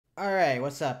All right,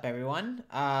 what's up, everyone?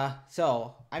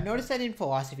 So I've noticed that in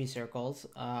philosophy circles,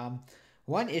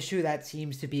 one issue that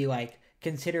seems to be like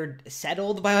considered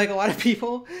settled by like a lot of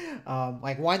people,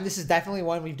 this is definitely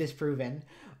one we've disproven,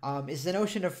 is the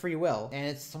notion of free will, and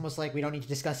it's almost like we don't need to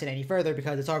discuss it any further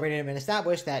because it's already been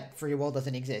established that free will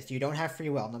doesn't exist. You don't have free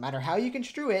will, no matter how you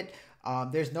construe it.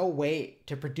 There's no way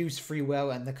to produce free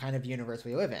will in the kind of universe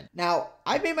we live in. Now,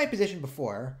 I've made my position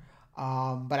before,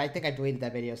 but I think I deleted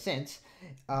that video since,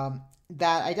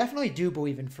 that I definitely do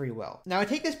believe in free will. Now, I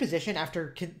take this position after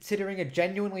considering a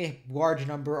genuinely large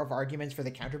number of arguments for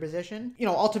the counterposition.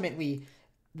 Ultimately,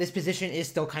 this position is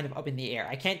still kind of up in the air.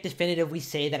 I can't definitively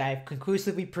say that I've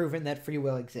conclusively proven that free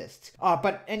will exists.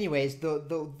 But anyways,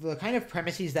 the kind of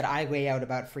premises that I lay out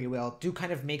about free will do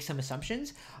kind of make some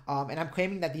assumptions, and I'm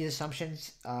claiming that these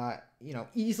assumptions,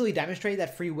 easily demonstrate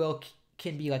that free will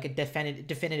can be like a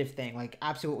definitive thing, like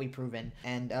absolutely proven.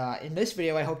 And in this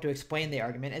video, I hope to explain the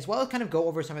argument, as well as kind of go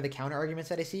over some of the counter arguments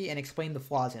that I see and explain the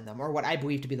flaws in them, or what I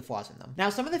believe to be the flaws in them. Now,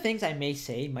 some of the things I may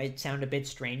say might sound a bit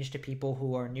strange to people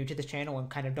who are new to this channel and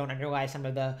kind of don't underlie some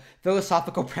of the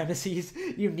philosophical premises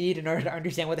you need in order to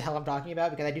understand what the hell I'm talking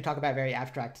about, because I do talk about very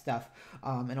abstract stuff,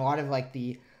 and a lot of like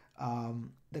the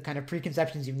kind of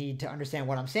preconceptions you need to understand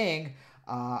what I'm saying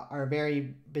are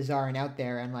very bizarre and out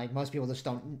there, and like most people just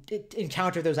don't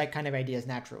encounter those like kind of ideas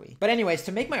naturally. But anyways,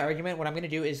 to make my argument, what I'm going to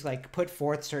do is like put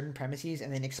forth certain premises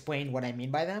and then explain what I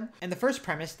mean by them. And the first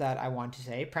premise that I want to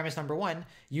say, premise number one,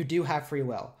 you do have free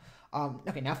will.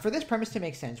 Okay, now for this premise to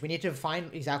make sense, we need to define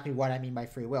exactly what I mean by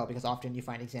free will, because often you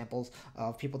find examples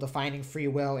of people defining free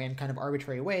will in kind of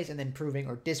arbitrary ways and then proving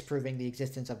or disproving the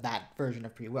existence of that version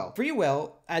of free will. Free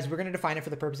will, as we're going to define it for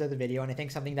the purpose of the video, and I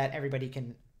think something that everybody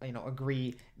can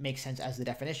agree makes sense as the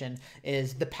definition,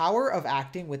 is the power of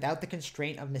acting without the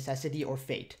constraint of necessity or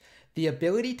fate. The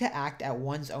ability to act at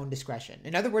one's own discretion.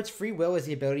 In other words, free will is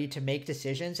the ability to make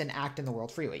decisions and act in the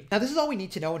world freely. Now, this is all we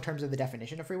need to know in terms of the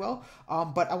definition of free will,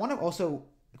 but I want to also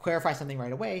clarify something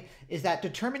right away, is that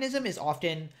determinism is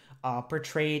often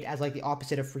portrayed as like the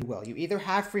opposite of free will. You either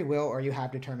have free will or you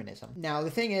have determinism. Now, the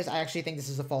thing is, I actually think this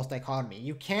is a false dichotomy.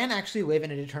 You can actually live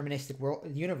in a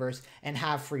deterministic universe and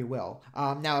have free will.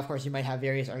 Now, of course, you might have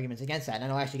various arguments against that, and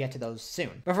I'll actually get to those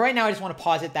soon. But for right now, I just want to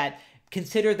posit that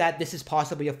consider that this is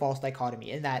possibly a false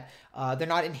dichotomy, in that they're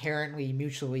not inherently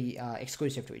mutually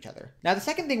exclusive to each other. Now, the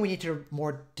second thing we need to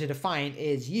define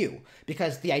is you,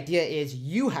 because the idea is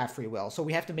you have free will. So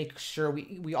we have to make sure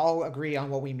we all agree on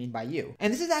what we mean by you.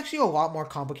 And this is actually a lot more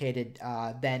complicated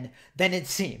than it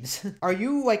seems. Are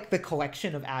you like the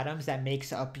collection of atoms that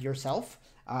makes up yourself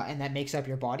and that makes up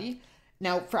your body?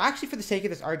 Now, for the sake of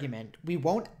this argument, we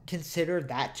won't consider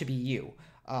that to be you.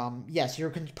 Yes, you're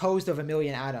composed of a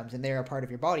million atoms and they're a part of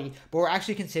your body, but we're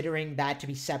actually considering that to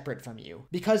be separate from you.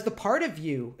 Because the part of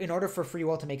you, in order for free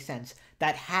will to make sense,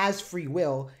 that has free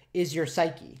will is your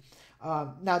psyche.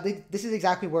 Now, this is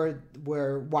exactly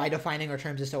why defining our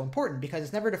terms is so important, because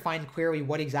it's never defined clearly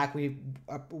what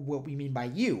we mean by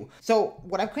you. So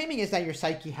what I'm claiming is that your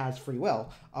psyche has free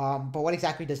will, but what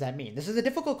exactly does that mean? This is a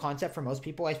difficult concept for most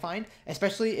people, I find,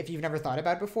 especially if you've never thought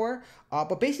about it before.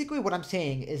 But basically what I'm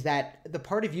saying is that the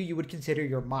part of you would consider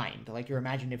your mind, like your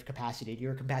imaginative capacity,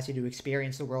 your capacity to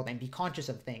experience the world and be conscious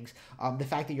of things, the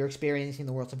fact that you're experiencing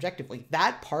the world subjectively.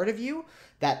 That part of you,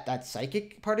 that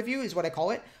psychic part of you is what I call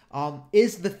it,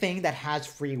 is the thing that has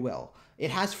free will. It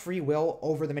has free will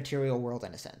over the material world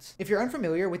in a sense. If you're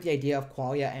unfamiliar with the idea of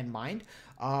qualia and mind,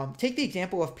 take the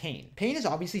example of pain. Pain is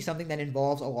obviously something that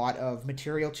involves a lot of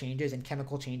material changes and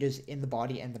chemical changes in the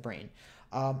body and the brain.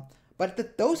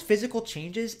 But those physical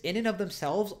changes in and of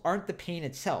themselves aren't the pain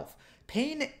itself.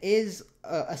 Pain is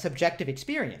a subjective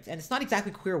experience, and it's not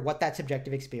exactly clear what that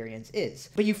subjective experience is.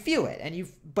 But you feel it,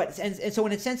 and so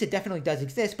in a sense, it definitely does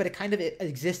exist, but it kind of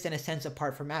exists in a sense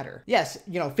apart from matter. Yes,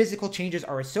 physical changes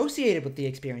are associated with the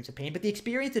experience of pain, but the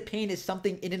experience of pain is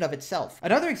something in and of itself.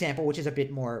 Another example, which is a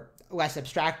bit less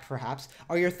abstract perhaps,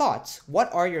 are your thoughts.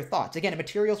 What are your thoughts? Again,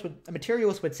 a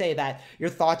materialist would say that your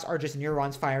thoughts are just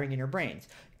neurons firing in your brains.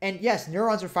 And yes,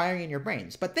 neurons are firing in your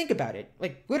brains, but think about it.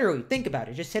 Like, literally, think about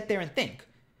it. Just sit there and think.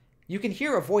 You can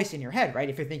hear a voice in your head, right?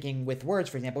 If you're thinking with words,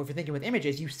 for example, if you're thinking with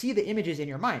images, you see the images in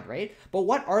your mind, right? But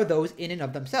what are those in and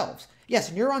of themselves?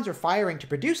 Yes, neurons are firing to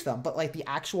produce them, but like the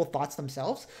actual thoughts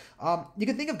themselves, you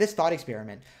can think of this thought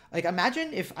experiment. Like,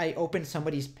 imagine if I opened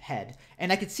somebody's head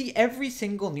and I could see every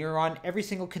single neuron, every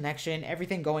single connection,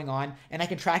 everything going on, and I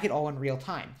can track it all in real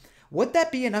time. Would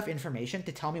that be enough information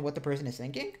to tell me what the person is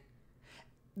thinking?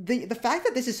 The fact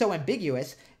that this is so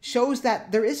ambiguous shows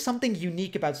that there is something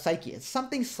unique about psyche. It's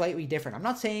something slightly different. I'm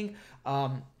not saying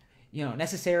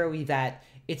necessarily that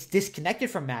it's disconnected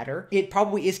from matter. It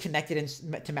probably is connected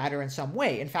to matter in some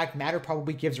way. In fact, matter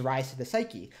probably gives rise to the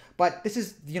psyche. But this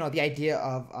is, the idea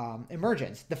of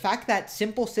emergence. The fact that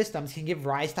simple systems can give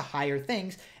rise to higher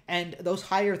things, and those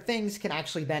higher things can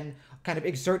actually then kind of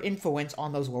exert influence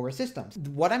on those lower systems.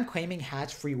 What I'm claiming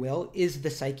has free will is the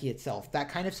psyche itself. That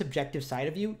kind of subjective side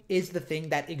of you is the thing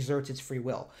that exerts its free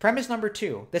will. Premise number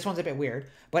 2, this one's a bit weird,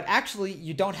 but actually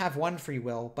you don't have one free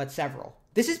will, but several.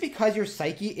 This is because your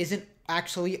psyche isn't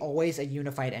actually always a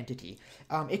unified entity.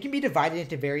 It can be divided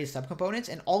into various subcomponents,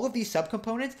 and all of these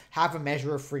subcomponents have a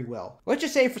measure of free will. Let's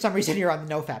just say for some reason you're on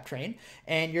the nofap train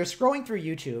and you're scrolling through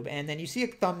YouTube and then you see a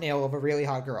thumbnail of a really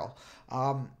hot girl.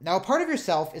 Now, a part of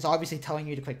yourself is obviously telling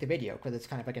you to click the video because it's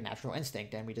kind of like a natural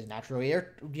instinct and we just naturally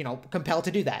are, compelled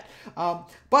to do that.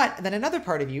 But then another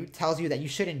part of you tells you that you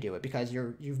shouldn't do it because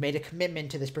you've made a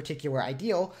commitment to this particular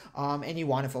ideal and you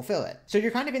want to fulfill it. So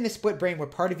you're kind of in this split brain where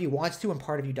part of you wants to and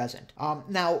part of you doesn't.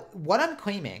 Now, what I'm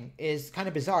claiming is kind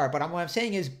of bizarre, but what I'm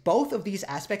saying is both of these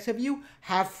aspects of you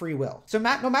have free will. So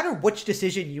no matter which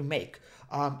decision you make,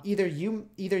 either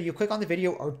you click on the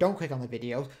video or don't click on the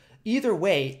video, either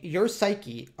way, your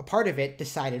psyche, a part of it,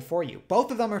 decided for you.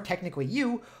 Both of them are technically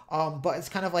you, but it's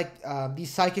kind of like these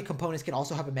psychic components can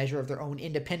also have a measure of their own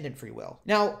independent free will.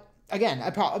 Now, again,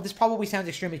 this probably sounds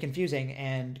extremely confusing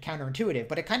and counterintuitive,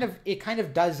 but it kind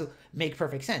of does make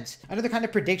perfect sense. Another kind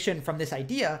of prediction from this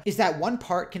idea is that one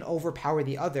part can overpower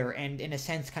the other and, in a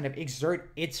sense, kind of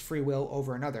exert its free will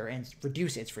over another and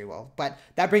reduce its free will. But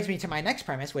that brings me to my next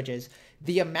premise, which is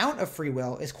the amount of free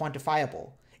will is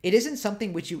quantifiable. It isn't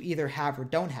something which you either have or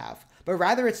don't have, but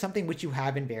rather it's something which you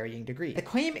have in varying degrees. The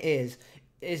claim is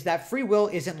that free will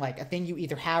isn't like a thing you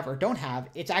either have or don't have.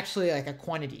 It's actually like a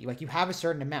quantity, like you have a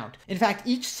certain amount. In fact,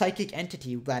 each psychic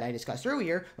entity that I discussed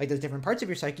earlier, like those different parts of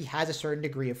your psyche, has a certain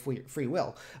degree of free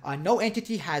will. No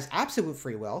entity has absolute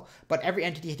free will, but every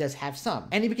entity does have some.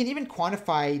 And we can even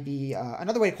quantify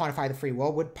another way to quantify the free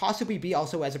will would possibly be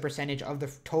also as a percentage of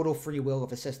the total free will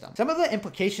of a system. Some of the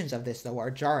implications of this, though, are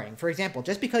jarring. For example,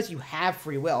 just because you have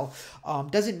free will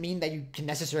doesn't mean that you can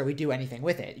necessarily do anything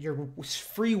with it. Your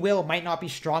free will might not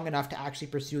be strong enough to actually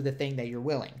pursue the thing that you're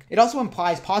willing. It also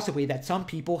implies possibly that some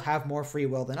people have more free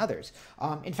will than others.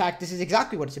 In fact, this is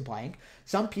exactly what it's implying.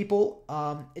 Some people,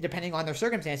 depending on their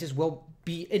circumstances, will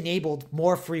be enabled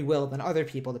more free will than other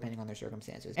people depending on their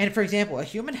circumstances. And for example, a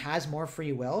human has more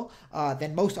free will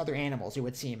than most other animals, it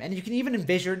would seem. And you can even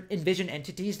envision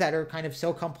entities that are kind of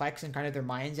so complex in kind of their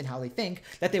minds and how they think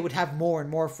that they would have more and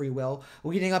more free will,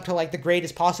 leading up to like the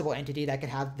greatest possible entity that could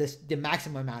have the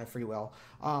maximum amount of free will.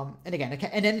 And again,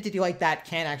 an entity like that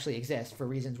can actually exist for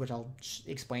reasons which I'll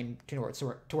explain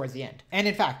towards the end. And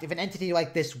in fact, if an entity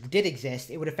like this did exist,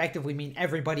 it would effectively mean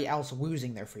everybody else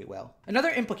losing their free will. Another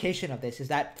implication of this is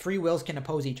that free wills can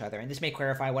oppose each other. And this may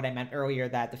clarify what I meant earlier,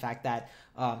 that the fact that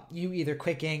you either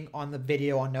clicking on the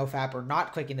video on nofap or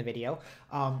not clicking the video,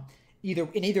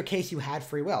 in either case you had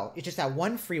free will. It's just that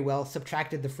one free will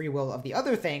subtracted the free will of the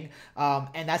other thing,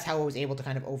 and that's how it was able to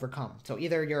kind of overcome. So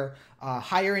either your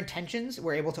higher intentions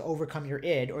were able to overcome your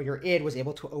id, or your id was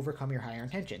able to overcome your higher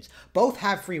intentions. Both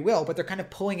have free will, but they're kind of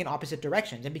pulling in opposite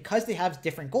directions, and because they have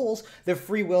different goals, their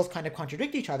free wills kind of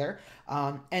contradict each other,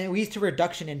 and it leads to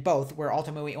reduction in both, where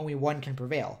ultimately only one can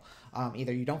prevail.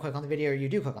 Either you don't click on the video or you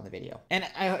do click on the video. And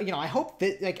I hope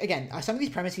that, like, again, some of these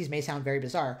premises may sound very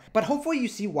bizarre, but hopefully you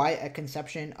see why a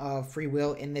conception of free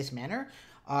will in this manner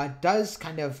does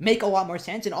kind of make a lot more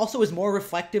sense and also is more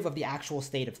reflective of the actual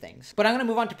state of things. But I'm going to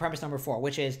move on to premise number 4,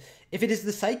 which is, if it is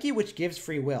the psyche which gives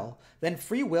free will, then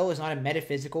free will is not a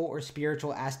metaphysical or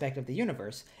spiritual aspect of the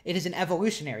universe. It is an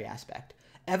evolutionary aspect.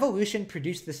 Evolution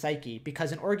produced the psyche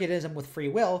because an organism with free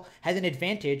will has an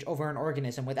advantage over an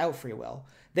organism without free will.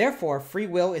 Therefore, free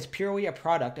will is purely a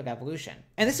product of evolution.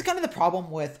 And this is kind of the problem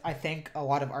with, I think, a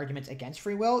lot of arguments against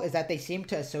free will, is that they seem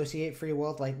to associate free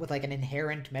will with an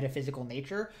inherent metaphysical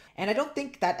nature. And I don't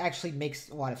think that actually makes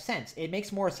a lot of sense. It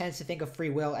makes more sense to think of free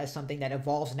will as something that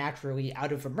evolves naturally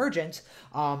out of emergence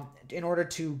in order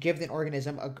to give the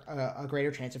organism a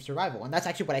greater chance of survival. And that's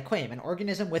actually what I claim. An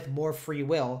organism with more free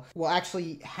will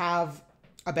actually have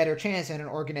a better chance than an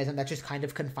organism that's just kind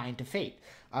of confined to fate.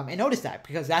 And notice that,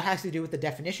 because that has to do with the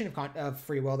definition of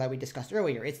free will that we discussed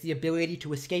earlier. It's the ability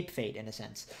to escape fate, in a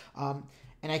sense.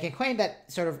 And I can claim that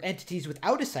sort of entities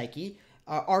without a psyche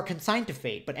are consigned to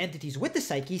fate, but entities with the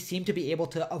psyche seem to be able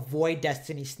to avoid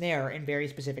destiny's snare in very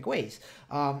specific ways.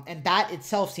 And that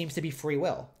itself seems to be free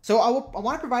will. So I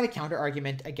want to provide a counter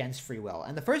argument against free will.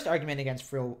 And the first argument against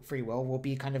free will will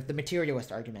be kind of the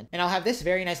materialist argument. And I'll have this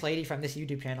very nice lady from this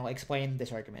YouTube channel explain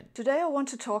this argument. Today I want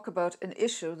to talk about an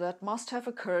issue that must have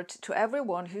occurred to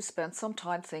everyone who spent some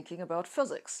time thinking about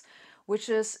physics, which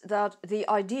is that the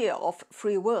idea of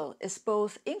free will is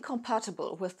both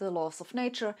incompatible with the laws of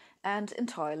nature and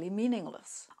entirely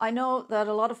meaningless. I know that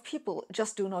a lot of people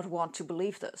just do not want to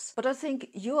believe this, but I think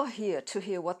you are here to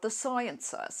hear what the science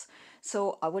says.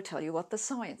 So I will tell you what the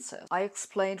science says. I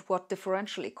explained what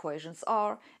differential equations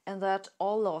are and that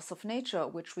all laws of nature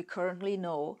which we currently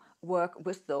know work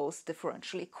with those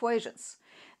differential equations.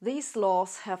 These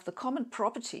laws have the common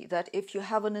property that if you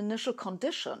have an initial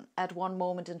condition at one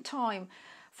moment in time,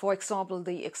 for example,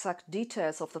 the exact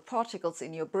details of the particles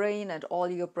in your brain and all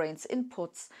your brain's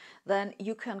inputs, then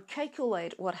you can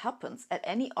calculate what happens at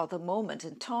any other moment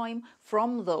in time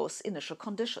from those initial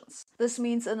conditions. This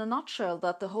means in a nutshell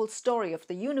that the whole story of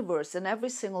the universe in every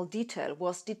single detail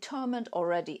was determined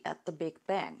already at the Big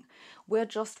Bang. We're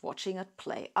just watching it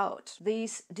play out.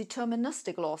 These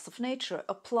deterministic laws of nature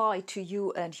apply to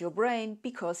you and your brain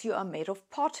because you are made of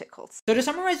particles. So to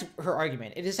summarize her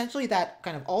argument, it is essentially that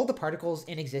kind of all the particles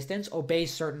in existence obey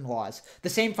certain laws, the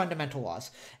same fundamental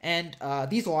laws, and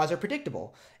these laws are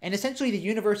predictable. And essentially the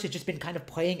universe has just been kind of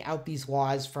playing out these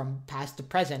laws from past to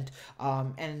present,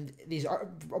 and these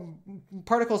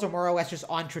particles are more or less just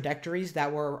on trajectories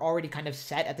that were already kind of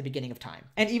set at the beginning of time.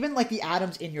 And even like the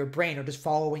atoms in your brain are just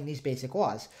following these basic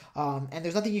laws, and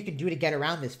there's nothing you can do to get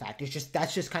around this fact. It's just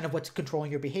that's just kind of what's controlling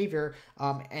your behavior,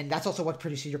 and that's also what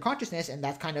produces your consciousness, and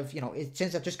that's kind of,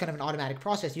 since it's just kind of an automatic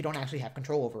process, you don't actually have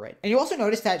control over it. And you also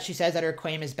notice that she says that her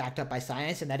claim is backed up by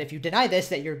science, and that if you deny this,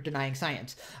 that you're denying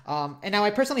science. And now I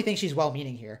personally think she's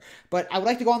well-meaning here, but I would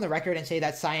like to go on the record and say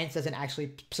that science doesn't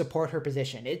actually support her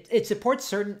position. It supports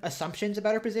certain assumptions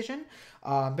about her position,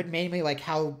 but mainly like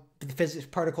how the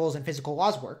particles and physical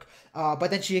laws work, but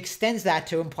then she extends that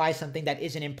to imply something that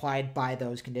isn't implied by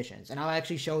those conditions. And I'll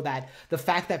actually show that the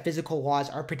fact that physical laws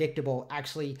are predictable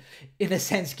actually, in a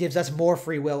sense, gives us more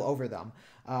free will over them.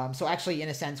 So actually, in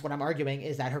a sense, what I'm arguing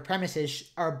is that her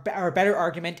premises are a better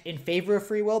argument in favor of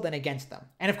free will than against them.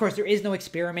 And of course, there is no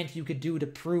experiment you could do to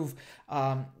prove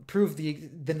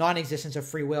the non-existence of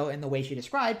free will in the way she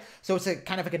described. So it's a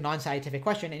kind of like a non-scientific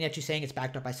question, and yet she's saying it's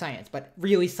backed up by science. But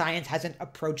really, science hasn't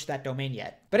approached that domain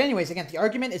yet. But anyways, again, the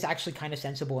argument is actually kind of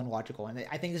sensible and logical, and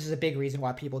I think this is a big reason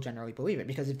why people generally believe it.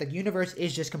 Because if the universe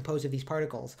is just composed of these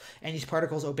particles, and these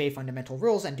particles obey fundamental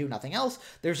rules and do nothing else,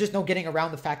 there's just no getting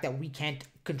around the fact that we can't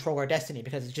control our destiny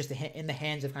because it's just in the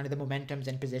hands of kind of the momentums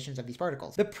and positions of these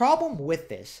particles. The problem with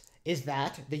this is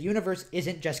that the universe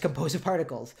isn't just composed of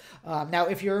particles. Now,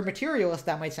 if you're a materialist,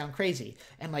 that might sound crazy.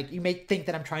 And like, you may think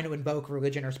that I'm trying to invoke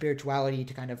religion or spirituality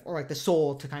to kind of, or like the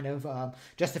soul to kind of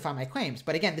justify my claims.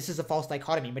 But again, this is a false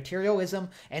dichotomy. Materialism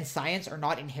and science are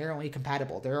not inherently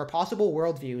compatible. There are possible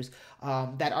worldviews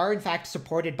that are in fact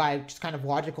supported by just kind of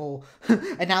logical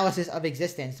analysis of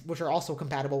existence, which are also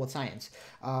compatible with science.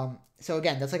 So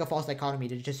again, that's like a false dichotomy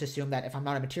to just assume that if I'm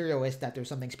not a materialist, that there's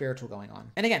something spiritual going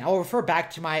on. And again, I'll refer back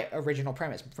to my original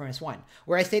premise 1,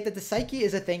 where I state that the psyche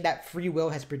is a thing that free will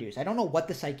has produced. I don't know what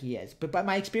the psyche is, but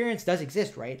my experience does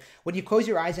exist, right? When you close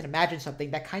your eyes and imagine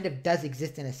something, that kind of does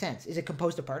exist in a sense. Is it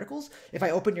composed of particles? If I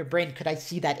open your brain, could I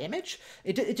see that image?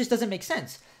 It just doesn't make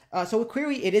sense. So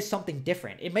clearly it is something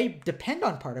different. It may depend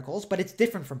on particles, but it's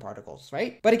different from particles,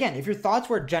 right? But again, if your thoughts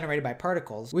were generated by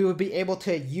particles, we would be able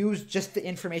to use just the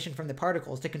information from the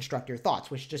particles to construct your thoughts,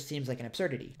 which just seems like an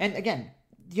absurdity. And again,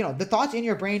 the thoughts in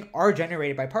your brain are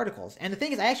generated by particles. And the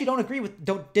thing is, I actually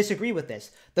don't disagree with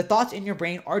this. The thoughts in your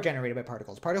brain are generated by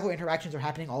particles. Particle interactions are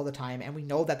happening all the time, and we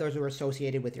know that those are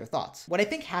associated with your thoughts. What I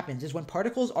think happens is when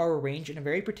particles are arranged in a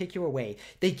very particular way,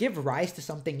 they give rise to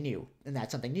something new. And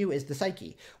that something new is the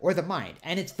psyche, or the mind.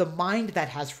 And it's the mind that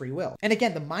has free will. And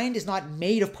again, the mind is not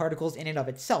made of particles in and of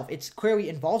itself. It clearly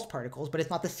involves particles, but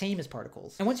it's not the same as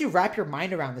particles. And once you wrap your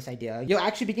mind around this idea, you'll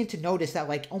actually begin to notice that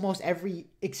like almost every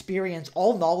experience,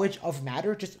 all knowledge of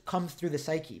matter just comes through the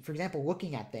psyche. For example,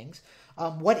 looking at things,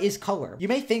 what is color? You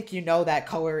may think that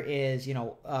color is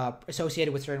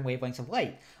associated with certain wavelengths of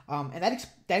light, and that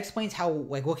explains how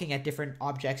like looking at different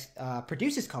objects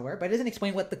produces color, but it doesn't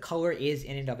explain what the color is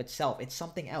in and of itself. It's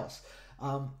something else.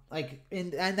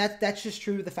 And that's just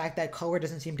true to the fact that color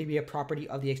doesn't seem to be a property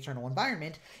of the external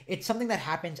environment. It's something that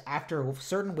happens after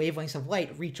certain wavelengths of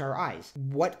light reach our eyes.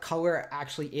 What color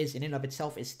actually is in and of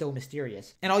itself is still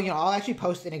mysterious. And I'll actually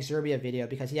post an Exurbia video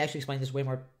because he actually explains this way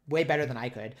more way better than I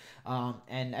could.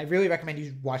 And I really recommend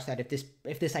you watch that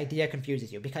if this idea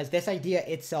confuses you, because this idea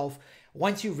itself,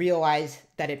 once you realize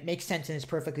that it makes sense and is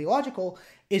perfectly logical,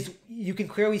 is you can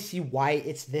clearly see why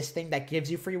it's this thing that gives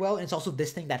you free will, and it's also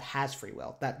this thing that has free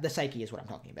will. That the psyche is what I'm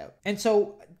talking about. And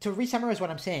so to re-summarize what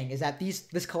I'm saying is that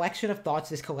this collection of thoughts,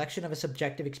 this collection of a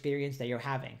subjective experience that you're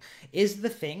having, is the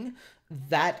thing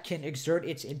that can exert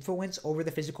its influence over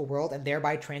the physical world and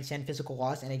thereby transcend physical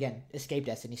laws and, again, escape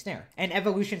destiny's snare. And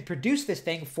evolution produced this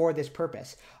thing for this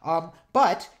purpose.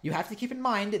 But you have to keep in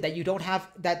mind that you don't have,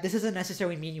 that this doesn't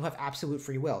necessarily mean you have absolute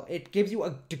free will. It gives you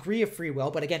a degree of free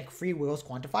will, but again, free will is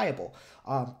quantifiable.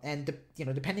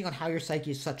 Depending on how your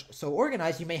psyche is so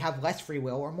organized, you may have less free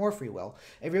will or more free will.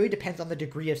 It really depends on the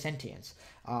degree of sentience.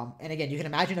 And again, you can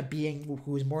imagine a being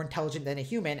who is more intelligent than a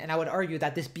human, and I would argue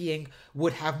that this being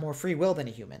would have more free will than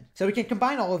a human. So we can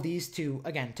combine all of these to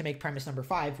make premise number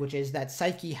 5, which is that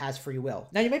psyche has free will.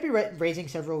 Now, you might be raising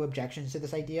several objections to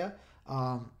this idea,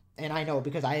 and I know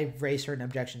because I've raised certain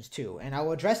objections too, and I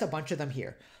will address a bunch of them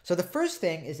here. So the first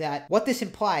thing is that what this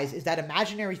implies is that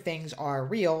imaginary things are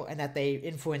real and that they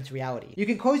influence reality. You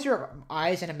can close your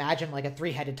eyes and imagine like a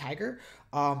 3-headed tiger,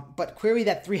 but clearly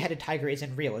that 3-headed tiger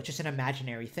isn't real. It's just an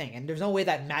imaginary thing, and there's no way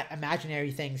that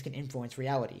imaginary things can influence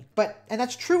reality. And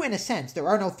that's true in a sense. There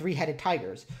are no 3-headed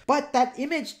tigers, but that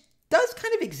image does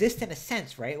kind of exist in a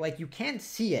sense, right? Like you can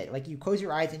see it, like you close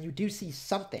your eyes and you do see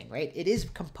something, right? It is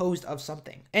composed of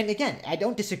something. And again, I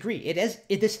don't disagree.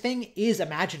 This thing is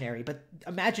imaginary, but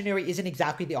imaginary isn't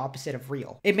exactly the opposite of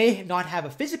real. It may not have a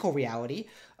physical reality,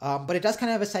 but it does kind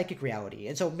of have a psychic reality.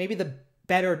 And so maybe the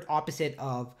better opposite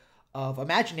of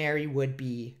imaginary would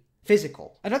be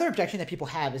physical. Another objection that people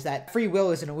have is that free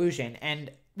will is an illusion,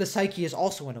 and the psyche is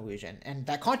also an illusion, and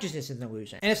that consciousness is an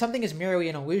illusion. And if something is merely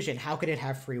an illusion, how could it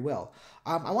have free will?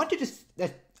 I want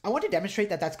to demonstrate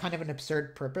that that's kind of an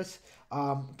absurd purpose,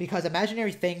 because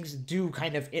imaginary things do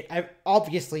kind of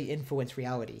obviously influence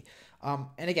reality. And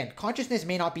again, consciousness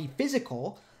may not be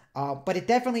physical, but it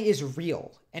definitely is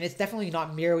real, and it's definitely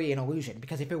not merely an illusion,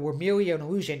 because if it were merely an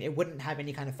illusion, it wouldn't have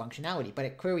any kind of functionality, but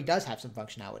it clearly does have some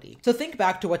functionality. So think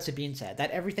back to what Sabine said,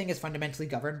 that everything is fundamentally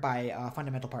governed by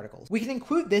fundamental particles. We can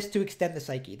include this to extend the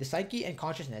psyche. The psyche and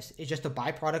consciousness is just a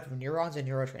byproduct of neurons and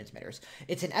neurotransmitters.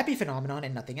 It's an epiphenomenon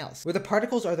and nothing else, where the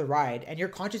particles are the ride, and your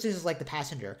consciousness is like the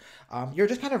passenger. You're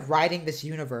just kind of riding this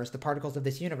universe, the particles of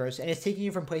this universe, and it's taking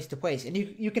you from place to place, and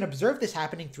you can observe this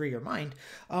happening through your mind,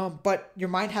 but your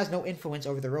mind has no influence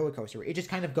over the roller coaster. It just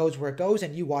kind of goes where it goes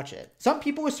and you watch it. Some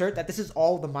people assert that this is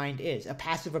all the mind is, a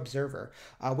passive observer,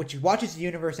 which watches the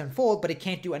universe unfold, but it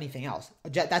can't do anything else.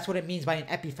 That's what it means by an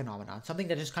epiphenomenon, something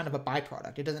that is kind of a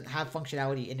byproduct. It doesn't have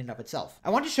functionality in and of itself. I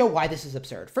want to show why this is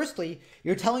absurd. Firstly,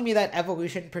 you're telling me that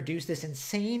evolution produced this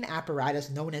insane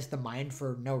apparatus known as the mind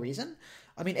for no reason?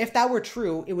 I mean, if that were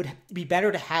true, it would be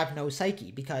better to have no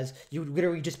psyche, because you would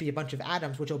literally just be a bunch of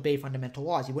atoms which obey fundamental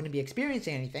laws. You wouldn't be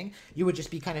experiencing anything. You would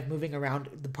just be kind of moving around.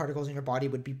 The particles in your body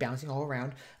would be bouncing all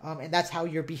around, and that's how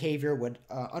your behavior would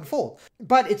unfold.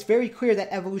 But it's very clear that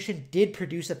evolution did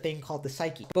produce a thing called the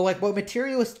psyche. But like what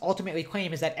materialists ultimately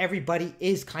claim is that everybody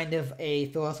is kind of a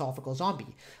philosophical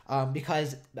zombie,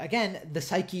 because again, the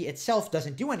psyche itself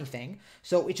doesn't do anything.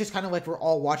 So it's just kind of like we're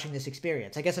all watching this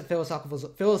experience. I guess a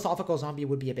philosophical zombie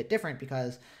would be a bit different,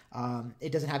 because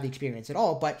it doesn't have the experience at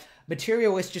all. But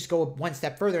materialists just go one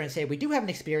step further and say we do have an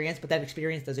experience, but that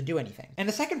experience doesn't do anything. And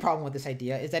the second problem with this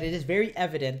idea is that it is very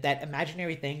evident that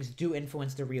imaginary things do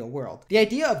influence the real world. The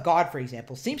idea of God, for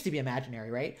example, seems to be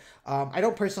imaginary, right? I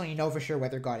don't personally know for sure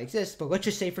whether God exists, but let's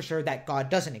just say for sure that God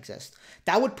doesn't exist.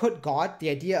 That would put God, the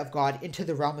idea of God, into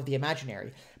the realm of the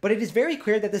imaginary. But it is very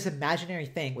clear that this imaginary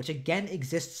thing, which again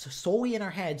exists solely in our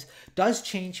heads, does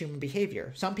change human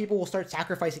behavior. Some people will start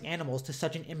sacrificing animals to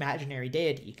such an imaginary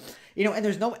deity. And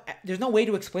there's no way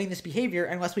to explain this behavior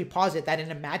unless we posit that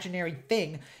an imaginary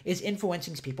thing is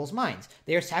influencing people's minds.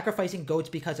 They are sacrificing goats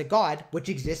because a god, which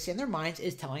exists in their minds,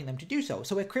 is telling them to do so.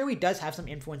 So it clearly does have some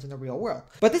influence in the real world.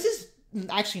 But this is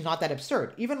actually not that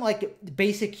absurd. Even like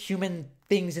basic human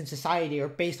things in society are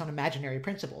based on imaginary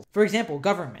principles. For example,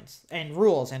 governments and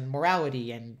rules and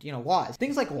morality and laws.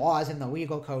 Things like laws in the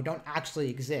legal code don't actually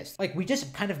exist. Like we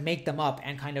just kind of make them up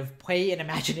and kind of play an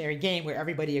imaginary game where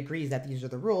everybody agrees that these are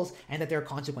the rules and that there are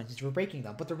consequences for breaking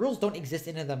them. But the rules don't exist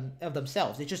in of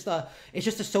themselves. It's just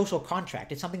a social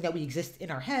contract. It's something that we exist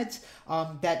in our heads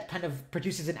that kind of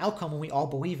produces an outcome when we all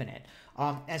believe in it.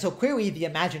 And so clearly the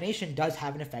imagination does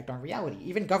have an effect on reality.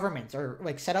 Even governments are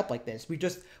like set up like this.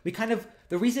 We kind of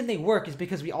The reason they work is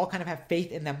because we all kind of have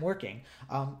faith in them working.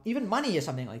 Even money is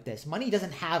something like this. Money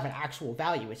doesn't have an actual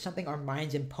value. It's something our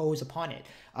minds impose upon it.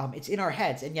 It's in our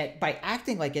heads, and yet by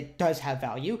acting like it does have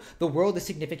value, the world is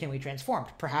significantly transformed.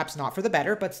 Perhaps not for the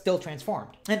better, but still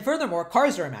transformed. And furthermore,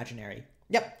 cars are imaginary.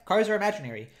 Yep, cars are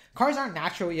imaginary. Cars aren't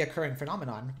naturally occurring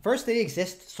phenomenon. First, they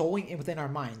exist solely within our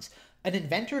minds. An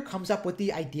inventor comes up with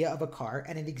the idea of a car,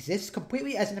 and it exists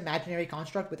completely as an imaginary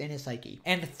construct within his psyche.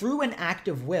 And through an act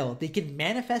of will, they can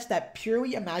manifest that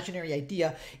purely imaginary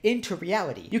idea into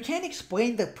reality. You can't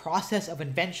explain the process of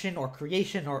invention or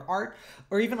creation or art,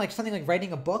 or even like something like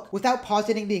writing a book, without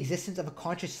positing the existence of a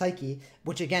conscious psyche,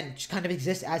 which again just kind of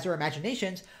exists as our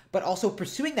imaginations, but also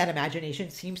pursuing that imagination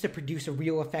seems to produce a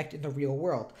real effect in the real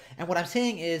world. And what I'm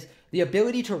saying is, the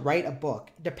ability to write a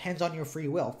book depends on your free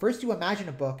will. First, you imagine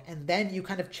a book, and then you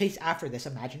kind of chase after this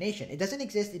imagination. It doesn't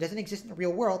exist in the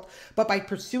real world, but by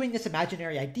pursuing this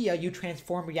imaginary idea, you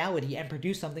transform reality and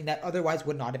produce something that otherwise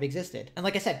would not have existed. And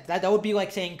like I said, that would be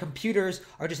like saying computers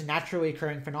are just naturally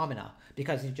occurring phenomena,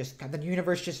 because the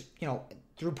universe just,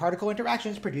 through particle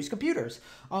interactions, produce computers.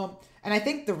 And I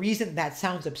think the reason that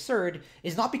sounds absurd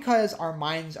is not because our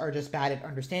minds are just bad at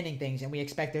understanding things and we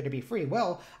expect there to be free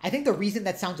will. I think the reason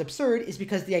that sounds absurd is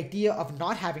because the idea of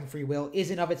not having free will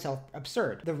is in of itself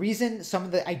absurd. The reason some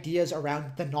of the ideas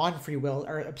around the non-free will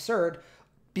are absurd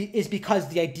is because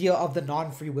the idea of the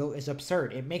non-free will is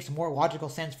absurd. It makes more logical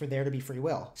sense for there to be free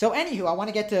will. So anywho, I want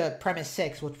to get to premise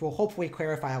 6, which will hopefully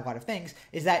clarify a lot of things,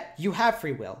 is that you have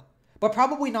free will, but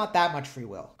probably not that much free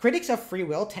will. Critics of free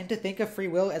will tend to think of free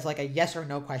will as like a yes or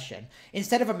no question,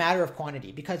 instead of a matter of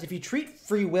quantity, because if you treat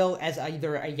free will as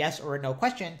either a yes or a no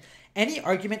question, any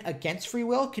argument against free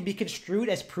will can be construed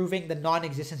as proving the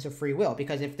non-existence of free will,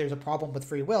 because if there's a problem with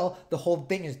free will, the whole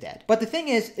thing is dead. But the thing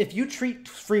is, if you treat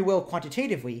free will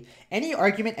quantitatively, any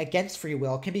argument against free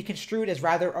will can be construed as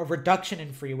rather a reduction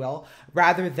in free will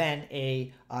rather than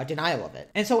a denial of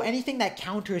it. And so anything that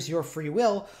counters your free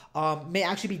will may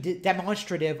actually be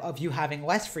demonstrative of you having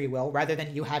less free will rather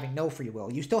than you having no free will.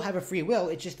 You still have a free will,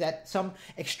 it's just that some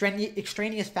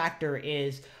extraneous factor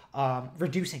is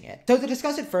reducing it. So to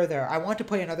discuss it further, I want to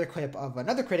play another clip of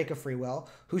another critic of free will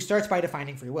who starts by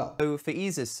defining free will. So for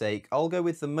ease's sake, I'll go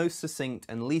with the most succinct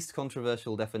and least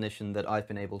controversial definition that I've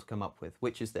been able to come up with,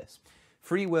 which is this.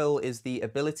 Free will is the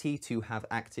ability to have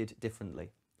acted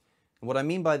differently. And what I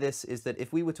mean by this is that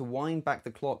if we were to wind back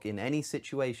the clock in any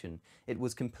situation, it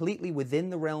was completely within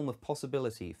the realm of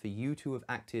possibility for you to have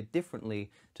acted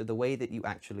differently to the way that you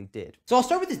actually did. So I'll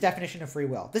start with this definition of free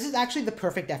will. This is actually the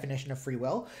perfect definition of free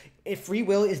will. If free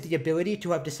will is the ability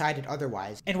to have decided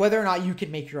otherwise, and whether or not you can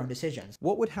make your own decisions.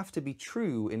 What would have to be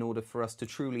true in order for us to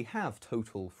truly have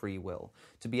total free will,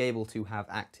 to be able to have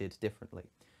acted differently?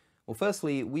 Well,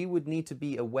 firstly, we would need to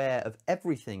be aware of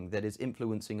everything that is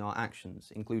influencing our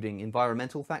actions, including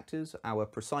environmental factors, our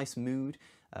precise mood,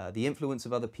 the influence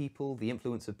of other people, the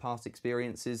influence of past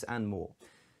experiences, and more.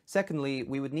 Secondly,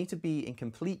 we would need to be in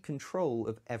complete control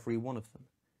of every one of them.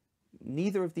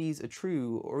 Neither of these are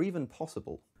true or even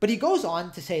possible. But he goes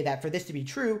on to say that for this to be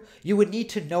true, you would need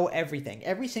to know everything,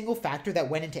 every single factor that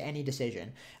went into any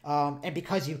decision. And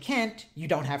because you can't, you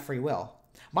don't have free will.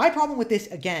 My problem with this,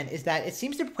 again, is that it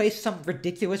seems to place some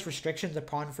ridiculous restrictions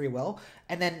upon free will,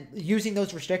 and then using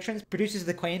those restrictions produces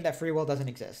the claim that free will doesn't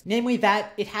exist. Namely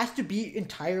that it has to be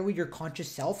entirely your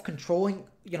conscious self controlling,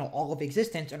 all of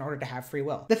existence in order to have free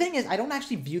will. The thing is, I don't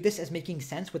actually view this as making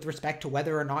sense with respect to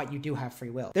whether or not you do have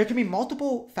free will. There can be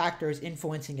multiple factors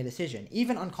influencing a decision,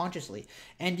 even unconsciously,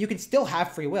 and you can still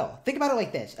have free will. Think about it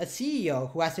like this. A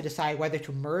CEO who has to decide whether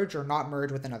to merge or not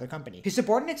merge with another company. His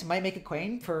subordinates might make a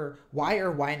claim for why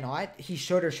or why not he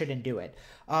should or shouldn't do it.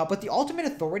 But the ultimate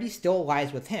authority still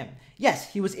lies with him.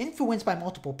 Yes, he was influenced by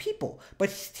multiple people,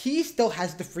 but he still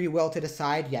has the free will to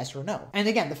decide yes or no. And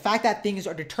again, the fact that things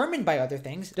are determined by other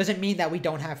things doesn't mean that we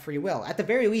don't have free will. At the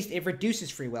very least, it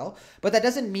reduces free will, but that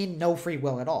doesn't mean no free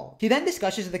will at all. He then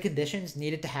discusses the conditions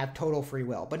needed to have total free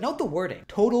will, but note the wording,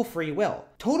 total free will.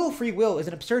 Total free will is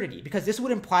an absurdity because this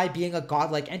would imply being a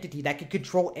godlike entity that could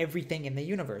control everything in the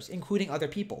universe, including other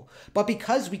people. But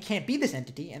because we can't be this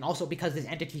entity, and also because this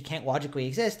entity can't logically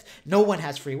exist, no one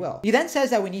has free will. He then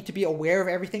says that we need to be aware of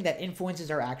everything that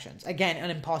influences our actions. Again, an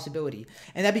impossibility.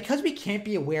 And that because we can't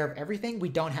be aware of everything, we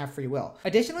don't have free will.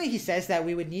 Additionally, he says that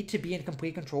we would need to be in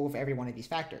complete control of every one of these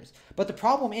factors. But the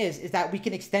problem is that we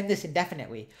can extend this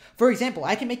indefinitely. For example,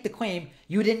 I can make the claim,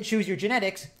 you didn't choose your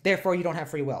genetics, therefore you don't have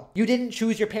free will. You didn't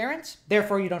choose your parents,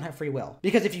 therefore you don't have free will.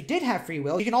 Because if you did have free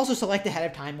will, you can also select ahead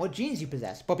of time what genes you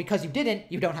possess. But because you didn't,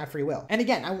 you don't have free will. And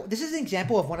again, this is an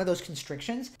example of one of those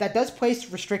constrictions that does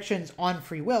place restrictions on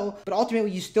free will, but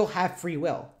ultimately you still have free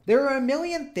will. There are a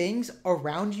million things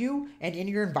around you and in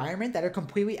your environment that are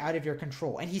completely out of your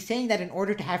control. And he's saying that in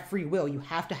order to have free will, you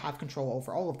have to have control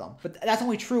over all of them. But that's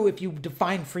only true if you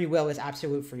define free will as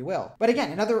absolute free will. But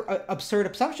again, another absurd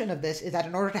assumption of this is that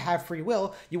in order to have free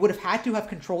will, you would have had to have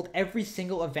controlled every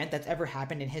single event that's ever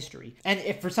happened in history. And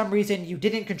if for some reason you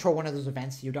didn't control one of those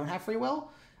events, you don't have free will.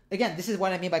 Again, this is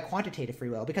what I mean by quantitative free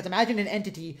will, because imagine an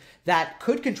entity that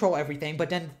could control everything, but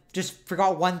then just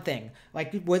forgot one thing,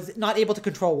 like was not able to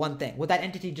control one thing. Would that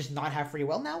entity just not have free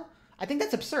will now? I think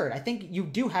that's absurd. I think you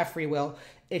do have free will.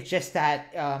 It's just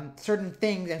that certain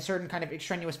things and certain kind of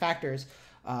extraneous factors,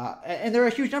 and there are a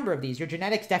huge number of these. Your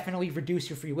genetics definitely reduce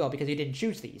your free will because you didn't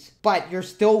choose these. But you're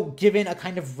still given a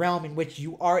kind of realm in which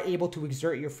you are able to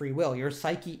exert your free will. Your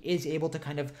psyche is able to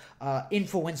kind of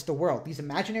influence the world. These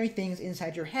imaginary things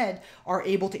inside your head are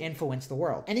able to influence the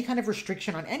world. Any kind of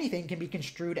restriction on anything can be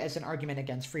construed as an argument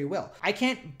against free will. I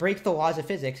can't break the laws of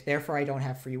physics, therefore I don't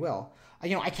have free will.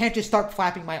 I can't just start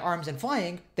flapping my arms and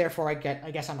flying, therefore I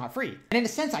guess I'm not free. And in a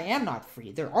sense, I am not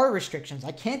free. There are restrictions.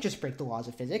 I can't just break the laws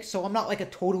of physics, so I'm not like a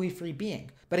totally free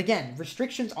being. But again,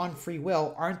 restrictions on free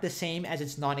will aren't the same as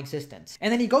its non-existence.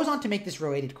 And then he goes on to make this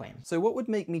related claim. So what would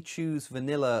make me choose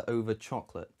vanilla over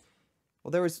chocolate?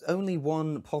 Well, there is only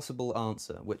one possible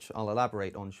answer, which I'll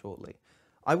elaborate on shortly.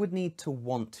 I would need to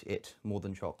want it more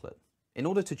than chocolate. In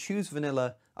order to choose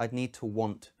vanilla, I'd need to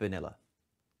want vanilla.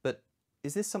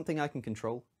 Is this something I can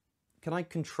control? Can I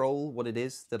control what it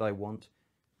is that I want?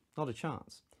 Not a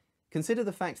chance. Consider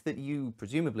the fact that you,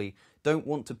 presumably, don't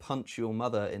want to punch your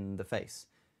mother in the face.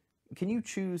 Can you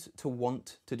choose to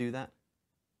want to do that?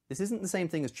 This isn't the same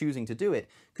thing as choosing to do it.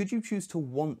 Could you choose to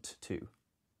want to?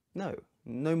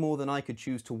 No more than I could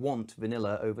choose to want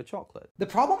vanilla over chocolate. The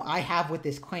problem I have with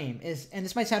this claim is, and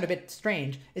this might sound a bit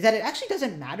strange, is that it actually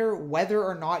doesn't matter whether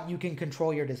or not you can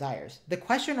control your desires. The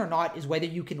question or not is whether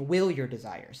you can will your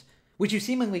desires, which you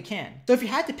seemingly can. So if you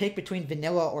had to pick between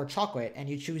vanilla or chocolate and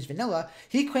you choose vanilla,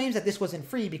 he claims that this wasn't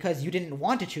free because you didn't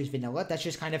want to choose vanilla. That's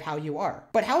just kind of how you are.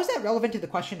 But how is that relevant to the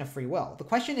question of free will? The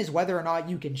question is whether or not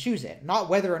you can choose it, not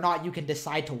whether or not you can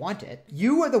decide to want it.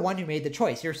 You are the one who made the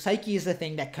choice. Your psyche is the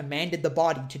thing that commanded the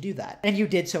body to do that. And you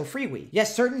did so freely.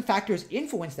 Yes, certain factors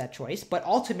influence that choice, but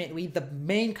ultimately the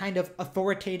main kind of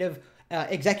authoritative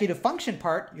executive function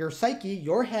part, your psyche,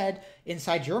 your head,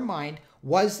 inside your mind,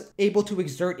 was able to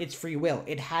exert its free will.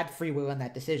 It had free will in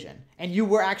that decision. And you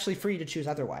were actually free to choose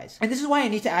otherwise. And this is why I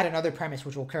need to add another premise,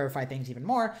 which will clarify things even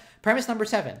more. Premise number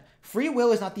 7. Free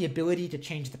will is not the ability to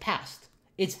change the past.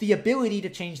 It's the ability to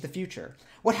change the future.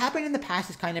 What happened in the past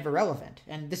is kind of irrelevant.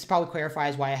 And this probably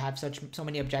clarifies why I have so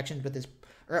many objections with his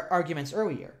arguments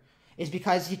earlier. Is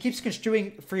because he keeps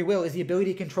construing free will as the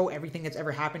ability to control everything that's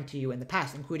ever happened to you in the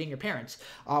past, including your parents.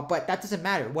 But that doesn't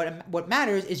matter. What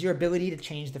matters is your ability to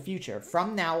change the future.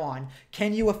 From now on,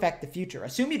 can you affect the future?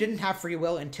 Assume you didn't have free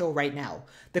will until right now.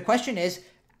 The question is,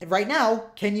 right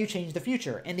now, can you change the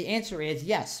future? And the answer is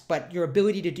yes, but your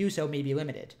ability to do so may be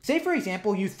limited. Say, for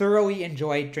example, you thoroughly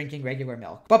enjoy drinking regular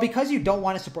milk, but because you don't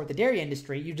want to support the dairy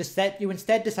industry, you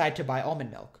instead decide to buy almond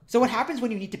milk. So what happens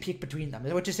when you need to pick between them?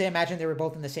 Let's just say, imagine they were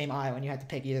both in the same aisle and you had to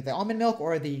pick either the almond milk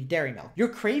or the dairy milk. Your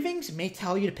cravings may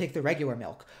tell you to pick the regular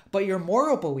milk, but your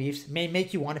moral beliefs may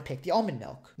make you want to pick the almond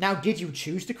milk. Now, did you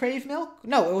choose to crave milk?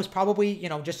 No, it was probably,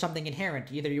 just something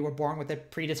inherent. Either you were born with a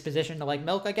predisposition to like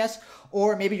milk, I guess,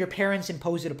 or maybe your parents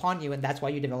imposed it upon you and that's why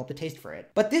you developed a taste for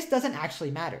it. But this doesn't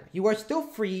actually matter. You are still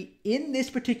free in this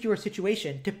particular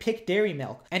situation to pick dairy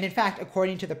milk. And in fact,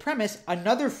 according to the premise,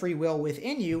 another free will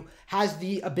within you has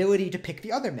the ability to pick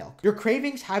the other milk. Your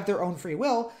cravings have their own free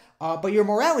will, but your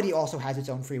morality also has its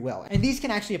own free will. And these can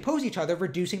actually oppose each other,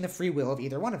 reducing the free will of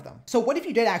either one of them. So what if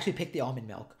you did actually pick the almond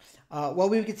milk? Well,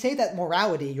 we could say that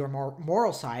morality, your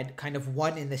moral side, kind of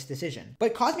won in this decision.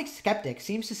 But Cosmic Skeptic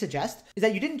seems to suggest is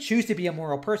that you didn't choose to be a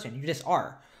moral person, you just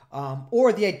are.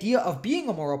 Or the idea of being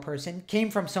a moral person came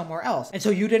from somewhere else, and so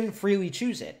you didn't freely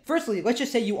choose it. Firstly, let's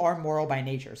just say you are moral by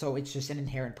nature, so it's just an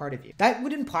inherent part of you. That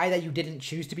would imply that you didn't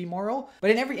choose to be moral, but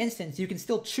in every instance, you can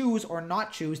still choose or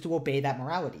not choose to obey that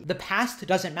morality. The past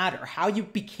doesn't matter. How you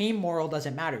became moral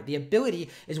doesn't matter. The ability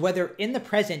is whether in the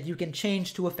present you can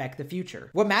change to affect the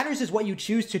future. What matters is what you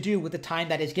choose to do with the time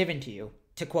that is given to you,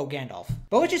 to quote Gandalf.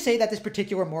 But let's just say that this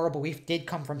particular moral belief did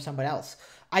come from someone else,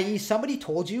 i.e. somebody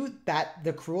told you that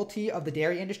the cruelty of the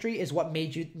dairy industry is what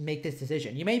made you make this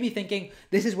decision. You may be thinking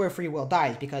this is where free will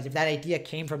dies, because if that idea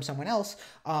came from someone else,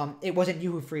 it wasn't you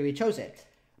who freely chose it.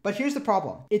 But here's the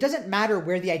problem. It doesn't matter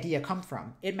where the idea comes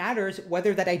from. It matters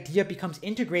whether that idea becomes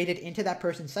integrated into that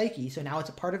person's psyche. So now it's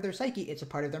a part of their psyche, it's a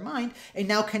part of their mind, and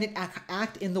now can it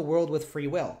act in the world with free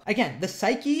will? Again, the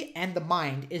psyche and the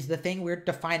mind is the thing we're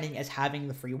defining as having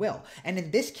the free will. And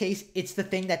in this case, it's the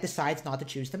thing that decides not to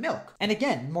choose the milk. And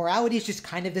again, morality is just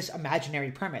kind of this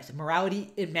imaginary premise.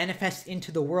 Morality, it manifests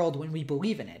into the world when we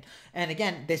believe in it. And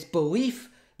again, this belief,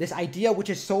 this idea, which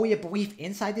is solely a belief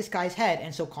inside this guy's head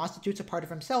and so constitutes a part of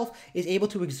himself, is able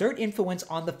to exert influence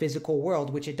on the physical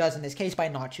world, which it does in this case by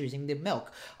not choosing the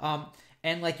milk.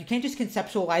 And like, you can't just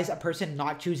conceptualize a person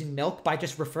not choosing milk by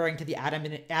just referring to the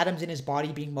atoms in his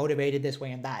body being motivated this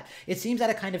way and that. It seems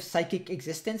that a kind of psychic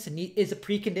existence is a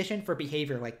precondition for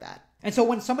behavior like that. And so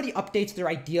when somebody updates their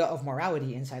idea of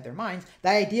morality inside their minds,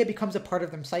 that idea becomes a part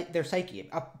of their psyche,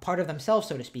 a part of themselves,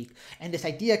 so to speak. And this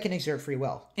idea can exert free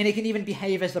will. And it can even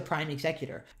behave as the prime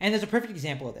executor. And there's a perfect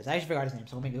example of this. I actually forgot his name,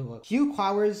 so let me Google it. Hugh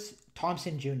Clowers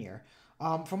Thompson Jr.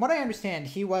 From what I understand,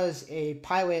 he was a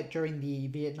pilot during the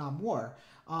Vietnam War.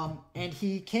 And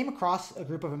he came across a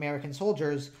group of American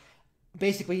soldiers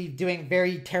basically doing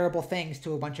very terrible things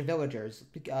to a bunch of villagers,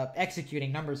 executing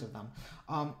numbers of them.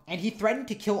 And he threatened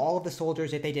to kill all of the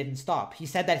soldiers if they didn't stop. He